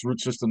superfluous root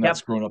system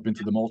that's Yep. grown up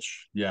into the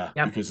mulch. Yeah,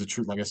 Yep. because the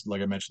tree, like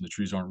I mentioned, the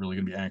trees aren't really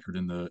going to be anchored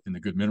in the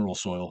good mineral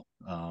soil.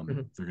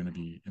 Mhm. They're going to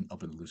be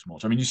up in the loose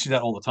mulch. I mean, you see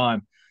that all the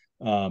time.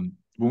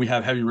 When we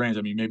have heavy rains,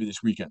 I mean, maybe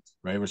this weekend,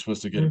 right? We're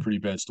supposed to get a Mhm. pretty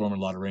bad storm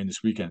and a lot of rain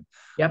this weekend.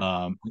 Yep.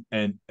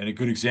 And a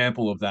good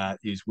example of that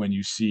is when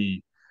you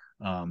see,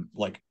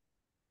 like,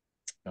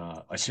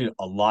 I see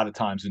a lot of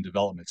times in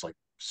developments, like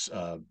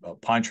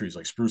pine trees,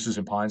 like spruces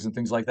and pines and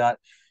things like that,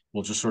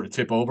 will just sort of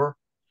tip over,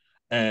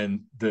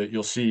 and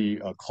you'll see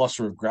a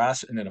cluster of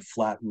grass and then a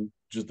flat root,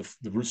 just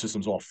the root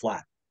system's all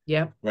flat,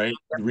 Yep. right?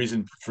 The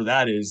reason for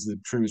that is the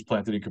tree was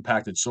planted in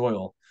compacted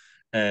soil,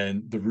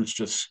 and the roots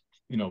just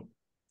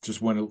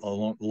went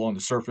along the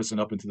surface and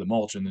up into the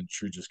mulch, and then the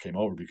tree just came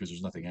over because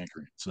there's nothing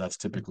anchoring. So that's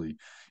typically,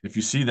 if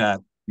you see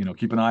that,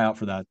 keep an eye out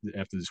for that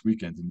after this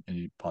weekend, and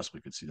you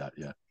possibly could see that.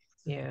 Yeah.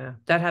 Yeah,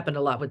 that happened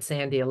a lot with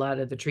Sandy. A lot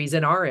of the trees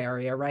in our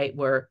area, right,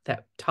 where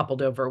that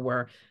toppled over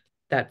were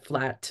that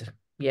flat.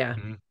 Yeah,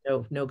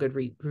 Mm-hmm. no good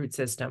root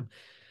system.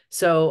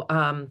 So,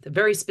 a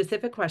very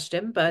specific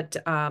question, but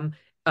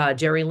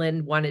Jerry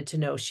Lynn wanted to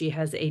know, she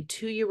has a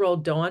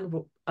 2-year-old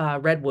Dawn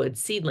redwood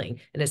seedling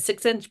in a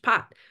 6-inch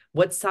pot.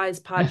 What size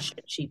pot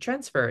should she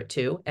transfer it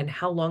to, and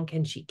how long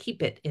can she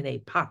keep it in a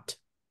pot?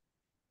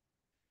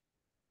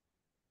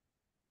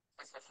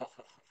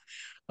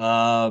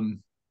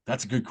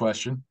 That's a good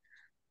question.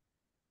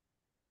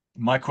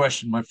 My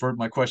question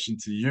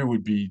to you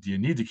would be: do you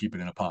need to keep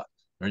it in a pot?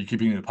 Are you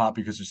keeping it in a pot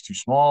because it's too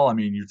small? I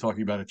mean, you're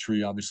talking about a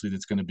tree, obviously,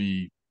 that's going to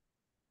be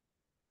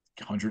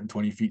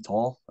 120 feet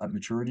tall at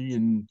maturity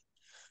in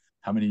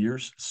how many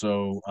years?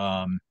 So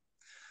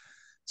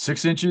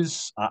 6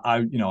 inches, I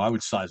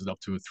would size it up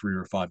to a 3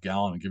 or 5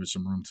 gallon and give it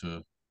some room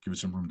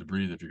to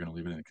breathe if you're going to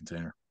leave it in a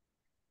container.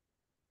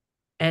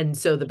 And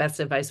so the best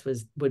advice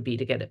would be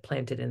to get it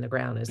planted in the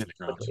ground as In the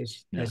ground. quickly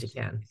as you Yes.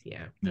 can.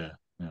 Yeah. Yeah.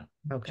 Yeah.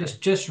 Okay.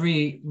 Just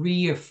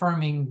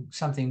reaffirming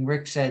something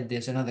Rick said.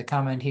 There's another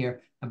comment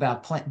here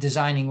about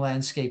designing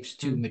landscapes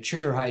to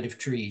mature height of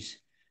trees,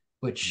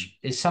 which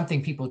is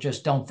something people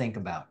just don't think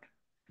about.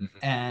 Mm-hmm.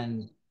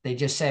 And they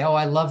just say, oh,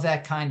 I love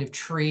that kind of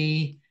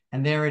tree.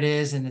 And there it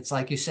is. And it's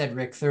like you said,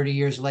 Rick, 30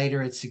 years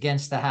later, it's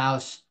against the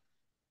house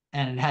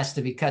and it has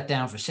to be cut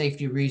down for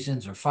safety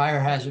reasons or fire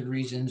hazard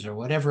reasons or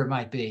whatever it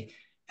might be.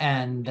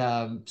 And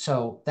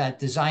so that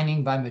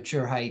designing by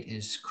mature height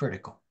is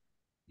critical.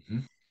 Mm-hmm.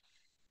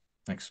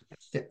 Thanks.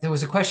 There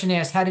was a question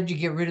asked, how did you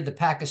get rid of the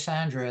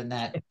Pachysandra in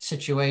that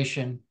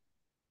situation?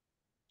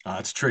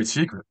 It's a trade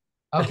secret.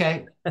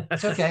 Okay,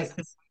 it's okay.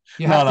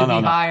 You No, have to no, be no,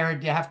 no,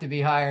 hired. You have to be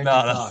hired to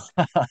no,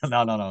 talk. no,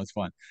 no, no, no. It's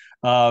fine.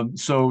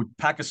 So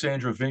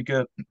Pachysandra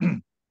vinca,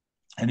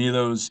 any of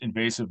those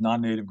invasive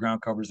non-native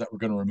ground covers that we're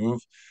going to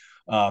remove.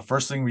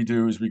 First thing we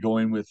do is we go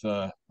in with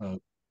a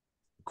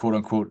quote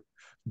unquote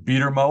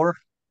beater mower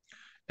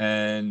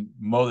and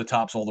mow the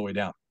tops all the way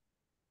down.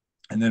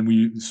 And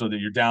then so that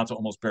you're down to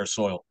almost bare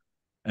soil.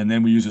 And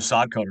then we use a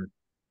sod cutter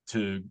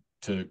to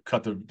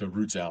cut the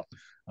roots out.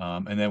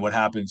 And then what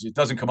happens, it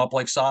doesn't come up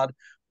like sod,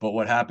 but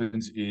what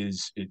happens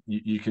is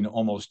you can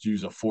almost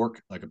use a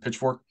fork, like a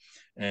pitchfork,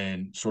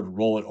 and sort of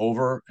roll it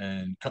over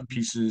and cut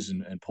pieces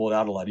and pull it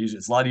out a lot easier.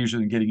 It's a lot easier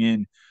than getting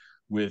in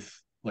with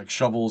like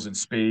shovels and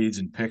spades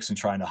and picks and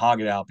trying to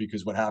hog it out,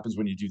 because what happens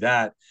when you do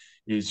that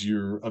is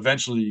you're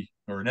eventually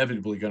or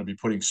inevitably going to be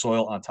putting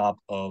soil on top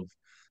of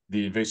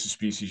the invasive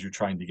species you're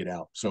trying to get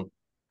out. So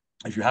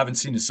if you haven't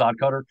seen a sod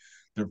cutter,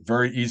 they're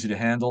very easy to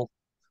handle,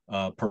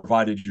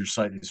 provided your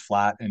site is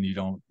flat and you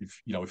don't. If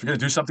you're going to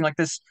do something like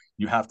this,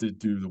 you have to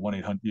do the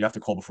 1-800. You have to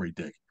call before you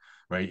dig,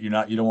 right? You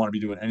don't want to be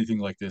doing anything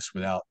like this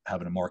without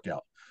having a mark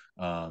out.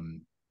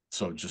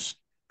 So just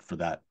for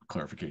that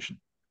clarification.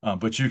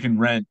 But you can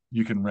rent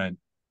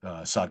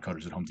sod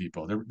cutters at Home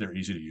Depot. They're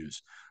easy to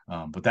use,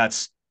 but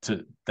that's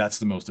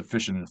the most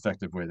efficient and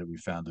effective way that we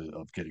found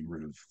of getting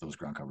rid of those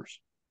ground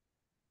covers.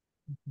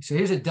 So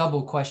here's a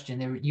double question.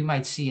 There, you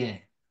might see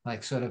a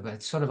like sort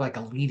of like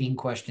a leading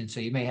question. So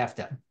you may have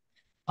to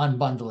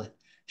unbundle it.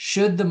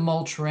 Should the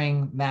mulch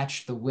ring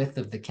match the width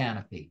of the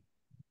canopy?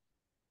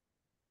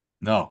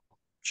 No,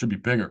 should be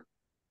bigger.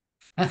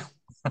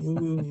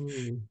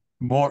 Ooh.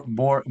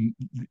 More.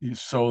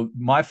 So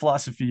my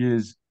philosophy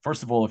is,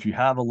 first of all, if you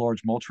have a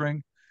large mulch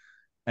ring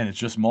and it's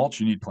just mulch,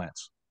 you need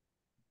plants,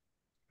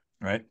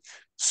 right?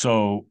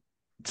 So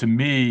to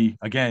me,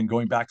 again,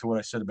 going back to what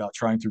I said about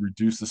trying to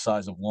reduce the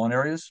size of lawn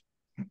areas,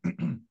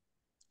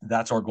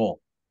 that's our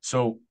goal.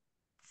 So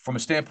from a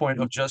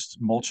standpoint of just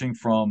mulching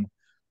from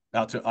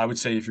out to, I would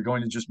say if you're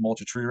going to just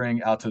mulch a tree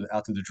ring out to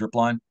the drip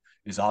line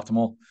is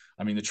optimal.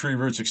 I mean, the tree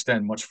roots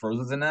extend much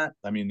further than that.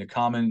 I mean, the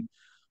common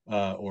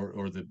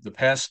or the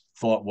past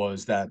thought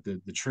was that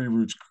the tree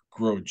roots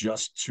grow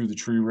just to the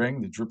tree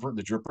ring, the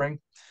drip ring.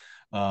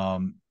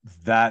 Um,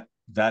 that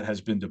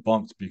has been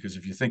debunked, because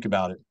if you think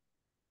about it,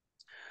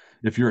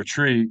 if you're a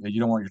tree, you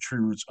don't want your tree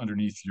roots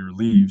underneath your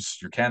leaves,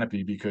 your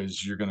canopy,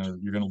 because you're gonna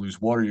lose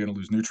water, you're gonna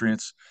lose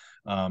nutrients.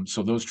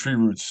 So those tree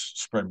roots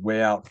spread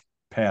way out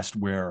past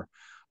where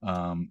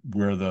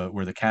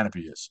the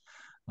canopy is.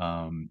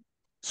 Um,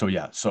 so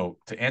yeah, so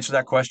to answer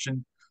that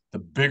question, the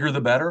bigger the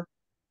better.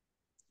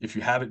 If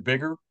you have it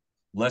bigger,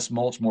 less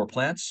mulch, more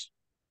plants.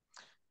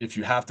 If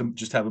you have to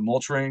just have a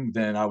mulch ring,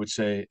 then I would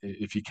say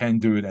if you can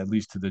do it at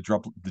least to the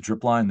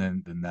drip line,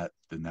 then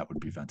that would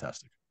be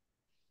fantastic.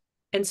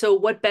 And so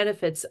what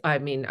benefits, I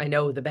mean, I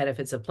know the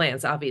benefits of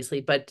plants, obviously,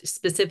 but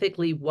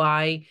specifically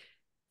why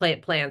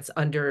plant plants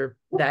under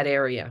that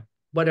area?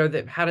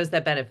 How does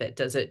that benefit?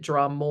 Does it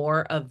draw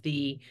more of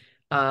the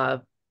uh,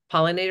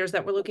 pollinators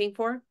that we're looking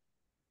for?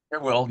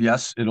 It will,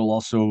 yes. It'll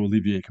also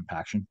alleviate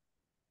compaction,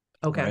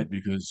 Okay. right?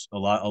 Because a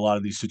lot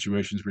of these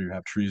situations where you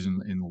have trees in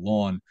the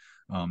lawn,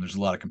 there's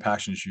a lot of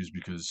compaction issues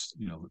because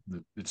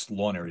it's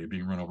lawn area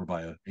being run over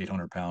by a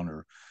 800 pound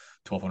or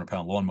 1,200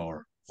 pound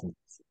lawnmower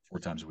four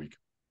times a week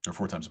or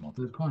 4 times a month.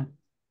 Good point.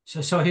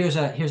 So here's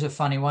a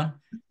funny one.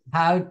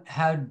 How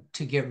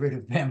to get rid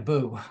of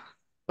bamboo?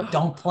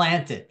 Don't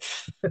plant it.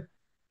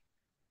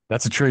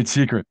 That's a trade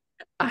secret.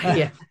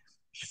 Yeah.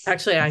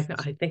 Actually, I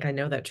think I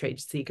know that trade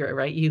secret,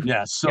 right? You Yeah.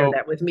 shared So,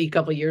 that with me a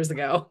couple years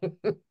ago.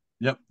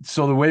 yep.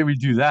 So the way we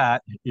do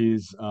that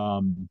is,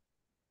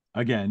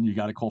 again, you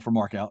got to call for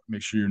mark out.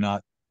 Make sure you're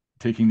not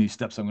taking these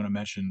steps I'm going to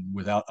mention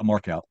without a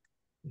mark out.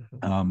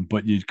 Mhm.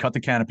 But you cut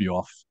the canopy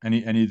off,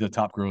 any of the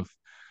top growth,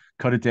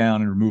 cut it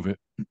down and remove it.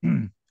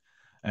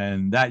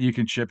 And that you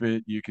can chip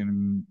it, you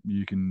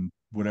can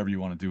whatever you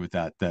want to do with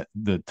that. That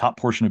the top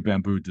portion of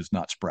bamboo does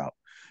not sprout.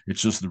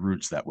 It's just the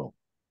roots that will.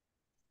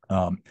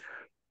 Um,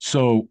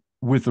 so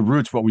with the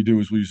roots, what we do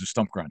is we use a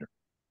stump grinder.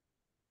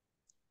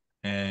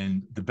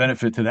 And the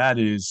benefit to that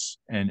is,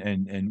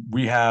 and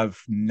we have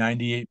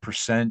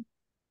 98%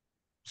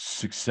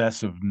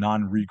 success of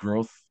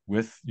non-regrowth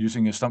with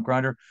using a stump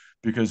grinder,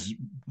 because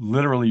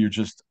literally you're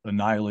just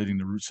annihilating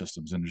the root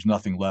systems and there's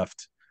nothing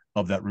left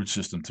of that root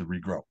system to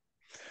regrow.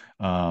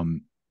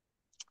 Um,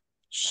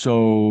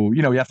 so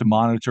you have to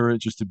monitor it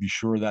just to be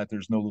sure that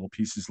there's no little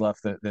pieces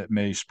left that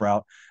may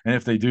sprout. And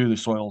if they do, the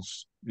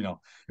soils,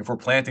 if we're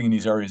planting in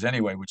these areas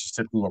anyway, which is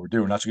typically what we're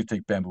doing, we're not just going to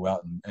take bamboo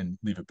out and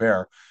leave it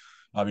bare.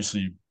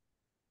 Obviously,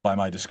 by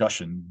my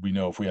discussion, we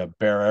know if we have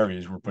bare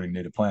areas, we're putting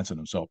native plants in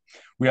them. So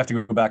we have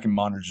to go back and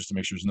monitor just to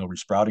make sure there's no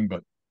resprouting.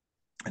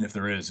 And if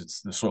there is, it's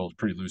the soil is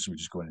pretty loose, so we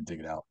just go ahead and dig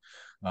it out.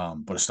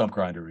 But a stump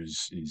grinder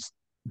is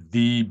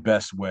the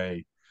best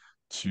way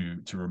to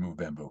remove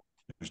bamboo.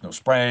 There's no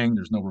spraying,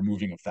 there's no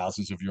removing of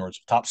thousands of yards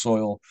of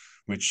topsoil.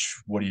 Which,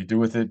 what do you do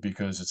with it?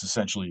 Because it's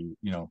essentially,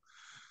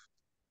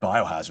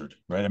 biohazard,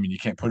 right? I mean, you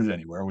can't put it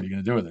anywhere. What are you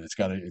going to do with it? It's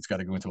got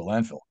to go into a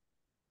landfill,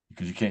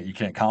 because you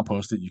can't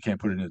compost it, you can't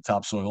put it into the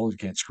topsoil, you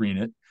can't screen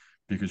it,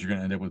 because you're going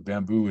to end up with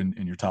bamboo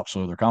in your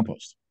topsoil or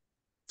compost.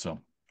 So,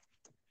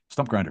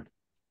 stump grinder.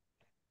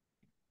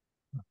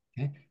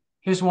 Okay.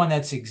 Here's one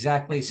that's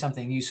exactly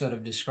something you sort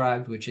of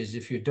described, which is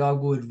if your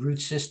dogwood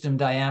root system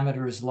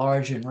diameter is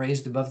large and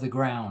raised above the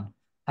ground,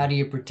 how do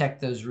you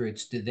protect those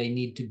roots? Do they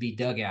need to be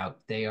dug out?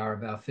 They are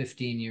about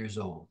 15 years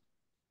old.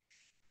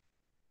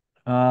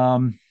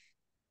 Um,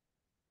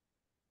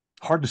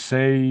 Hard to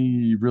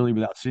say really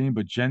without seeing,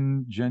 but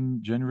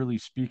generally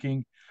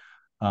speaking,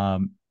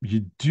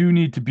 you do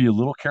need to be a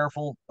little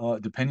careful,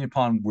 depending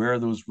upon where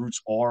those roots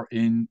are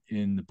in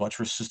the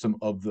buttress system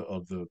of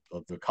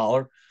the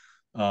collar,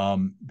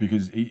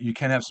 because you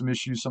can have some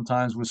issues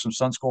sometimes with some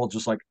sun scald,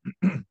 just like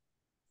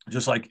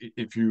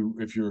if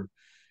you're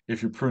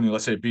pruning,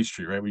 let's say a beech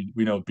tree, right?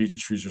 We know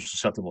beech trees are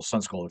susceptible to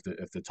sun scald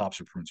if the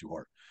tops are pruned too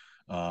hard.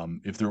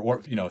 If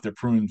they're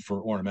pruned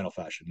for ornamental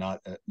fashion,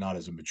 not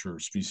as a mature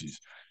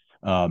species,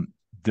 um,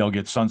 they'll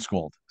get sun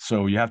scald.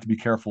 So you have to be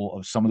careful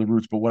of some of the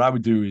roots. But what I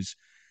would do is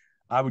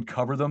I would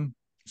cover them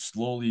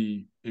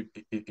slowly.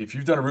 If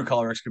you've done a root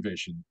collar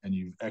excavation and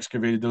you've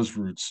excavated those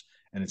roots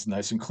and it's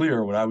nice and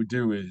clear, what I would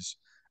do is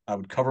I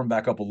would cover them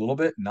back up a little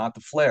bit, not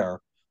the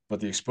flare, but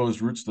the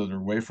exposed roots that are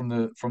away from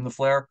the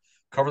flare.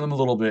 Cover them a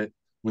little bit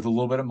with a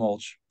little bit of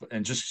mulch,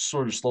 and just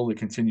sort of slowly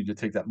continue to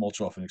take that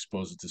mulch off and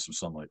expose it to some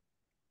sunlight,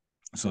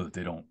 so that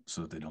they don't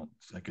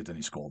get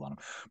any scald on them.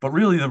 But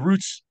really,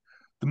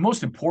 the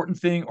most important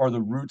thing are the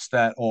roots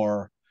that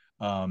are,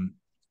 um,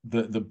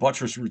 the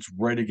buttress roots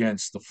right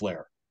against the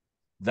flare.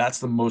 That's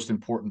the most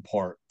important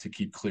part to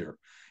keep clear.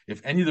 If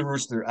any of the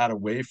roots that are out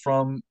away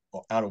from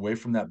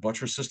that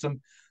buttress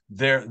system,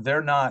 they're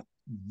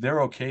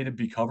okay to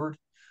be covered,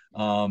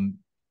 um,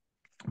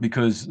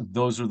 because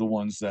those are the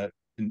ones that,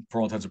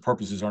 for all intents and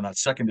purposes, are not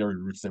secondary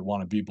roots. They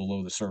want to be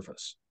below the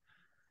surface.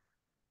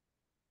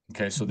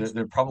 Okay, so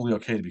they're probably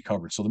okay to be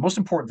covered. So the most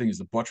important thing is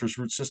the buttress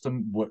root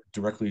system, what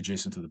directly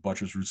adjacent to the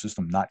buttress root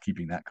system, not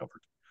keeping that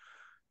covered.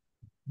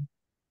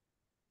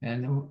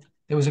 And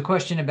there was a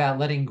question about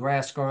letting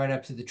grass grow right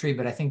up to the tree,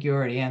 but I think you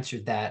already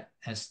answered that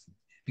as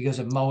because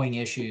of mowing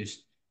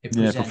issues, it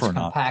Yeah, I presents prefer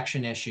not.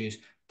 compaction issues.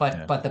 But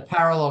Yeah. but the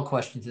parallel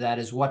question to that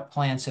is what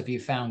plants have you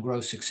found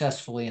grow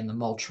successfully in the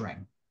mulch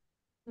ring?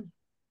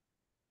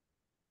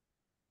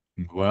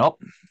 Well,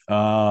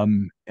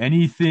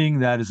 anything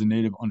that is a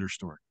native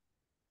understory,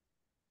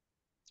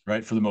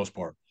 right? For the most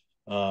part,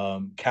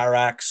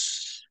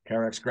 Carax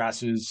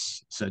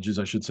grasses, sedges,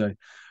 I should say.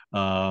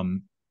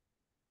 Um,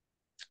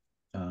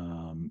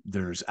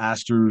 there's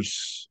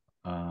asters,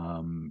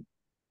 and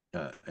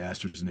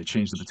they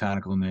changed the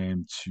botanical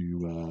name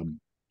to,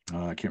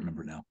 I can't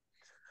remember now.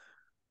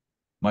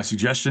 My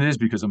suggestion is,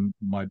 because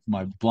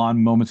my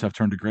blonde moments have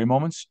turned to gray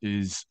moments,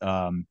 is,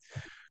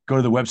 go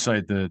to the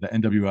website, the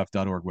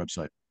nwf.org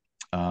website,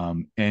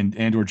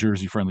 and or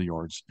Jersey Friendly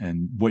Yards.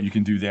 And what you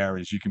can do there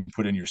is you can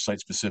put in your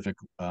site specific,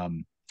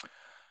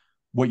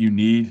 what you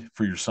need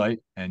for your site,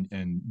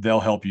 and they'll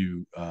help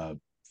you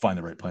find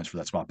the right plants for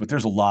that spot. But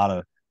there's a lot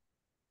of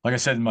like I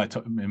said in my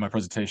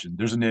presentation,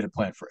 there's a native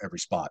plant for every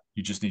spot.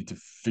 You just need to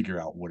figure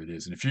out what it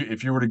is. And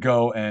if you were to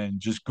go and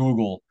just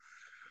Google,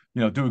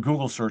 do a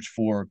Google search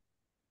for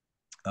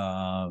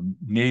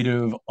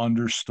native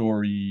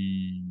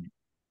understory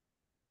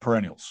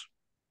perennials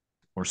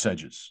or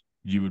sedges,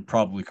 you would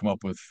probably come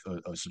up with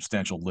a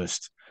substantial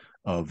list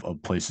of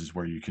places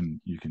where you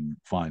can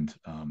find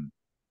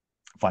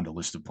a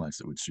list of plants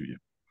that would suit you.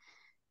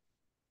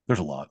 There's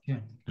a lot. Yeah.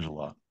 There's a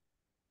lot.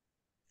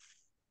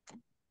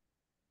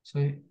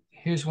 So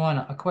here's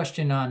a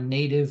question on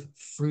native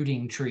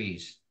fruiting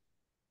trees.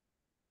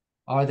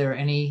 Are there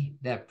any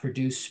that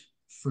produce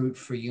fruit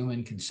for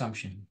human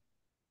consumption?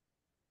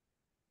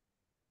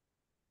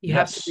 You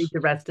have to read Yes. the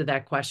rest of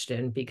that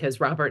question because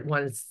Robert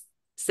once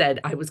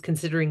said, I was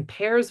considering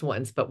pears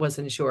once, but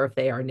wasn't sure if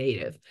they are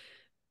native.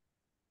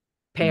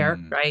 Pear,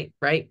 Mm. right?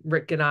 Right.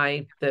 Rick and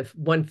I, the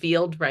one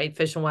field, right?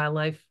 Fish and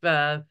Wildlife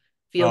field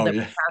Oh that we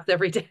yeah. pass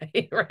every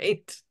day,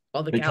 right?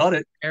 All the They cows cut it.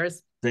 and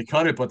pears. They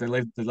cut it, but they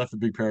left the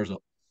big pears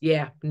up.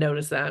 Yeah,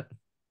 notice that.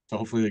 So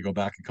hopefully they go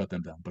back and cut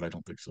them down, but I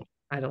don't think so.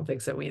 I don't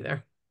think so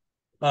either.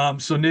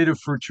 So native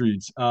fruit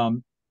trees.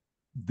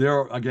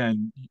 There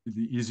again,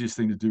 the easiest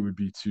thing to do would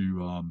be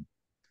to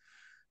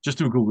just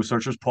do a Google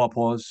search. There's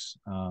pawpaws,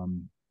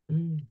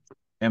 Mm.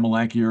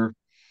 amelanchier.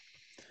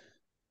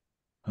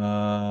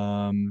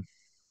 Um,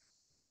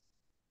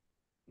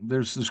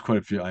 there's quite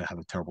a few. I have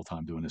a terrible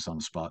time doing this on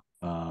the spot.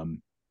 I'll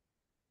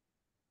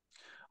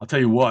tell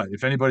you what,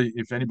 if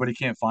anybody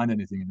can't find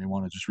anything and they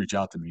want to just reach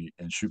out to me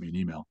and shoot me an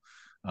email,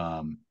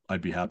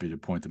 I'd be happy to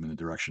point them in the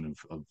direction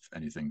of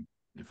anything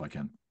if I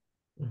can.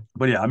 Mm.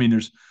 But yeah, I mean,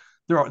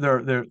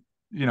 there,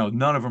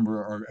 none of them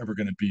are ever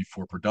going to be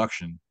for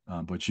production,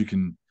 but you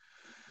can,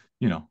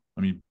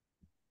 I mean,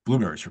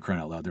 blueberries for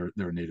crying out loud,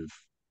 they're a native,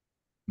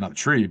 not a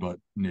tree, but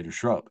native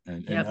shrub,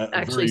 and Yep. a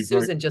Actually, very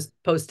very Susan just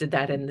posted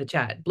that in the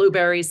chat.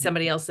 Blueberries,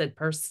 somebody else said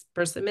persimmon.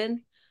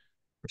 Persimmon,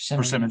 yeah.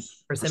 persimmon,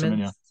 persimmon,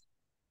 yeah,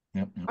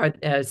 Persimmons. yep,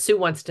 yep. Sue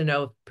wants to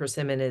know if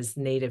persimmon is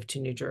native to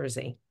New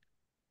Jersey.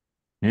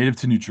 Native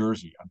to New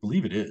Jersey, I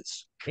believe it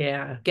is.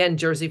 Yeah. Again,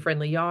 Jersey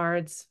friendly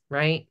yards,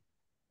 right?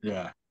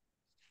 Yeah,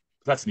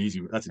 that's an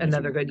easy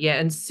Another one. good, yeah.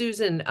 And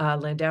Susan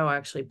Landau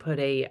actually put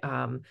a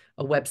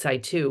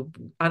website too.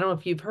 I don't know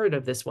if you've heard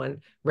of this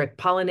one, Rick,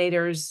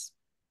 pollinators,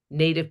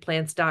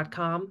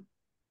 nativeplants.com.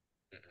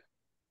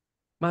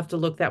 I'll have to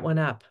look that one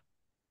up.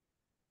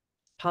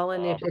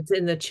 Pollinator, Um, it's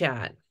in the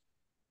chat.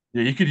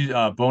 yeah, you could use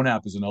Bone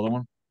App is another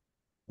one.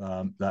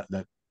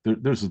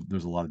 There's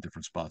a lot of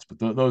different spots, but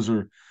those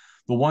are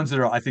the ones that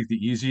are I think the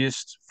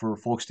easiest for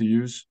folks to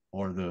use,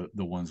 or the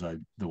ones I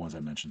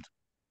mentioned.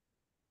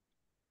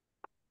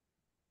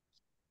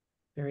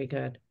 Very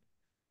good.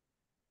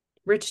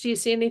 Rich, do you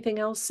see anything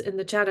else in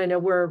the chat? I know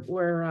we're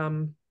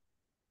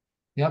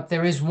Yep,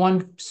 there is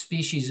one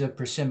species of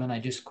persimmon. I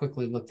just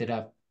quickly looked it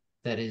up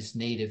that is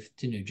native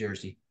to New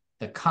Jersey.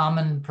 The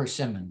common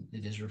persimmon,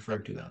 it is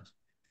referred to as.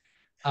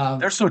 They're Um,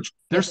 so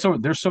they're yeah. so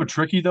they're so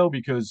tricky though,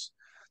 because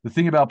the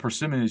thing about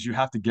persimmon is you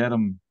have to get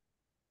them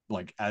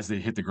like as they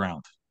hit the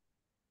ground,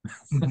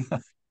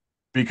 Mhm.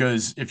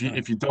 because if you Right.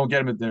 if you don't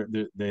get them,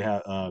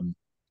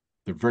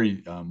 they're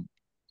very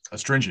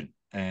astringent,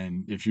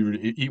 and if you were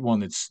to eat one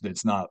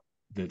that's not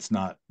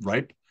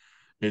ripe,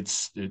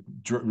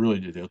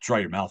 really they'll dry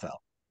your mouth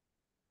out.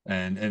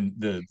 And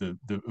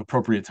the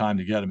appropriate time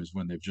to get them is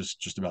when they've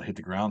just about hit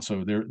the ground.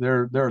 So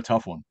they're a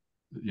tough one.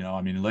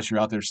 I mean, unless you're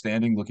out there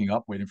standing, looking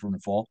up, waiting for them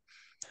to fall,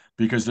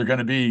 because they're going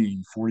to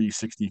be 40,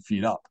 60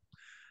 feet up.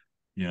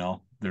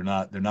 They're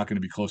not going to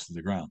be close to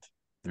the ground.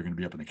 They're going to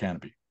be up in the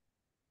canopy.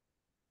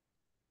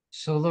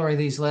 So, Lori,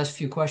 these last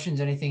few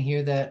questions, anything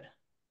here that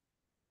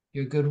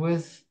you're good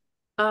with?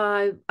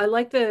 I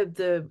like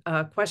the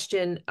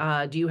question.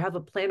 Do you have a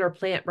plant or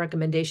plant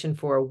recommendation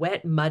for a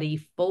wet, muddy,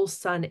 full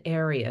sun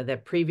area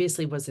that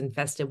previously was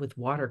infested with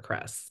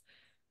watercress?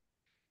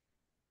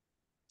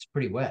 It's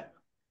pretty wet.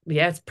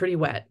 Yeah, it's pretty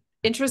wet.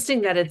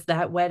 Interesting that it's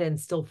that wet and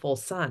still full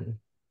sun.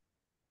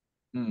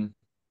 Mm.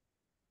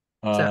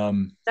 So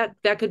Um,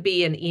 that could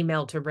be an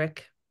email to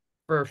Rick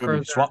for could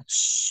be further.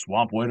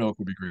 swamp white oak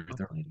would be great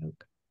there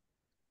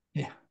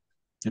Yeah.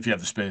 if you have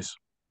the space.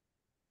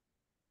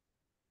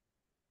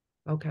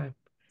 Okay.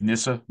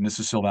 Nyssa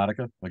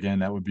sylvatica, again,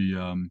 that would be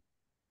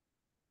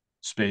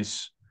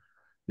space.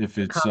 If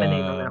The it's common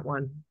name on that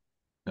one.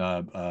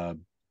 uh, uh,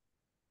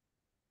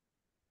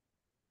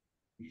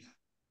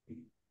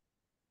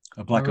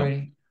 a black gum,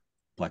 Alrighty.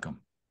 black gum,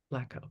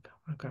 Black oak.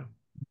 Okay.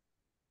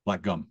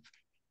 black gum.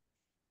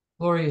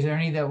 Lori, is there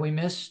any that we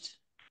missed?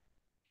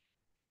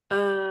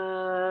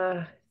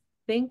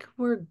 Think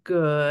we're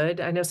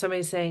good. I know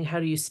somebody's saying, how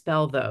do you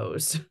spell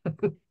those?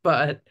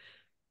 But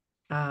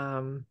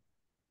um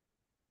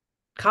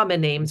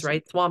common names, It's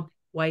right? Swamp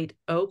white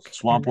oak and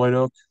swamp white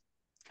oak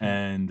Yeah.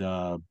 and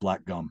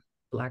black gum.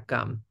 black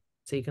gum.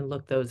 So you can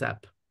look those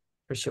up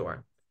for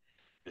sure.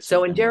 Nyssa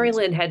So, and and Jerry lights.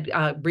 Lynn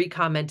had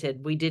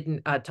re-commented, we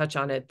didn't touch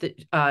on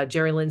it.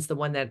 Jerry Lynn's the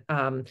one that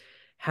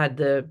had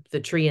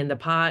the tree in the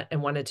pot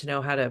and wanted to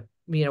know how to,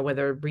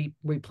 whether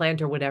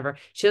replant or whatever.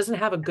 She doesn't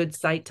have a good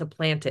site to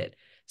plant it.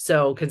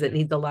 So, because it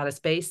needs a lot of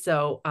space.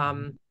 So,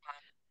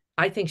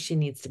 I think she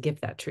needs to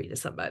give that tree to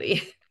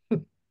somebody,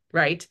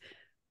 right?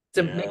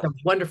 To make Yeah. a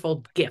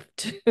wonderful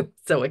gift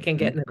so it can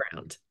get Mhm. in the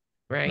ground,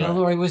 right? Now, Right.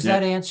 Lori, was Yeah.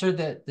 that answer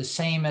the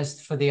same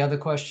as for the other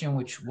question,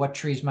 which what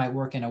trees might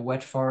work in a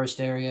wet forest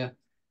area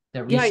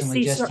that Yeah, I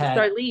recently see just had?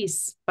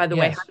 Charlize, by the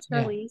way. Hi, Yes,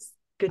 yeah. Charlize.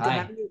 Good to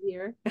have Hi. you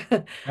here.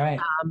 Right.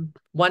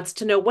 Wants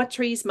to know what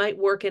trees might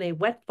work in a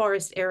wet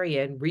forest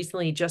area and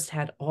recently just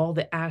had all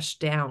the ash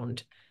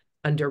downed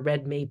under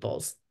red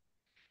maples.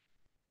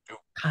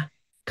 Ki-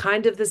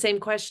 Kind of the same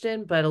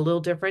question, but a little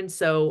different.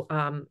 So,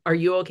 are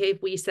you okay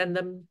if we send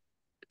them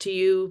to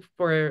you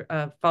for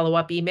a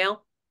follow-up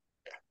email?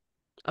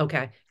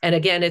 Okay. And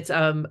again, it's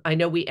I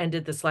know we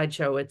ended the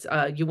slideshow. It's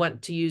you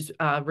want to use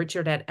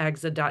Richard at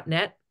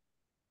agza.net.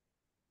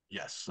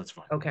 Yes, that's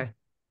fine. Okay.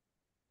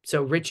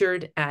 So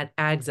Richard at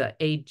agza,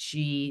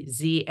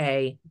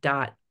 AGZA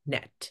dot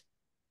net.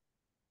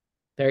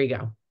 There you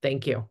go.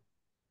 Thank you.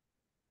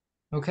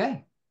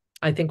 Okay.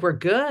 I think we're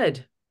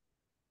good.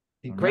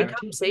 All Great right.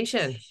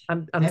 conversation.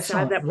 I'm sad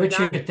Excellent. that we're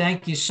done. Richard,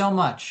 thank you so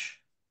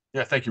much.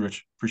 Yeah. Thank you,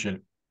 Rich. Appreciate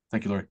it.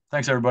 Thank you, Lori.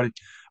 Thanks, everybody.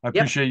 I Yep.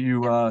 appreciate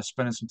you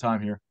spending some time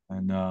here.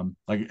 And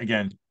like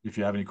again, if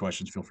you have any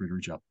questions, feel free to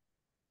reach out.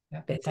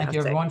 Yeah. Thank you, Fantastic.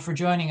 everyone, for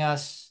joining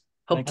us.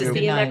 Hope Thank to Have a you. see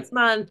good you night. next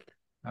month.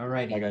 All Bye,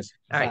 righty. guys.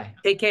 All right. Bye.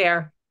 Take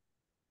care.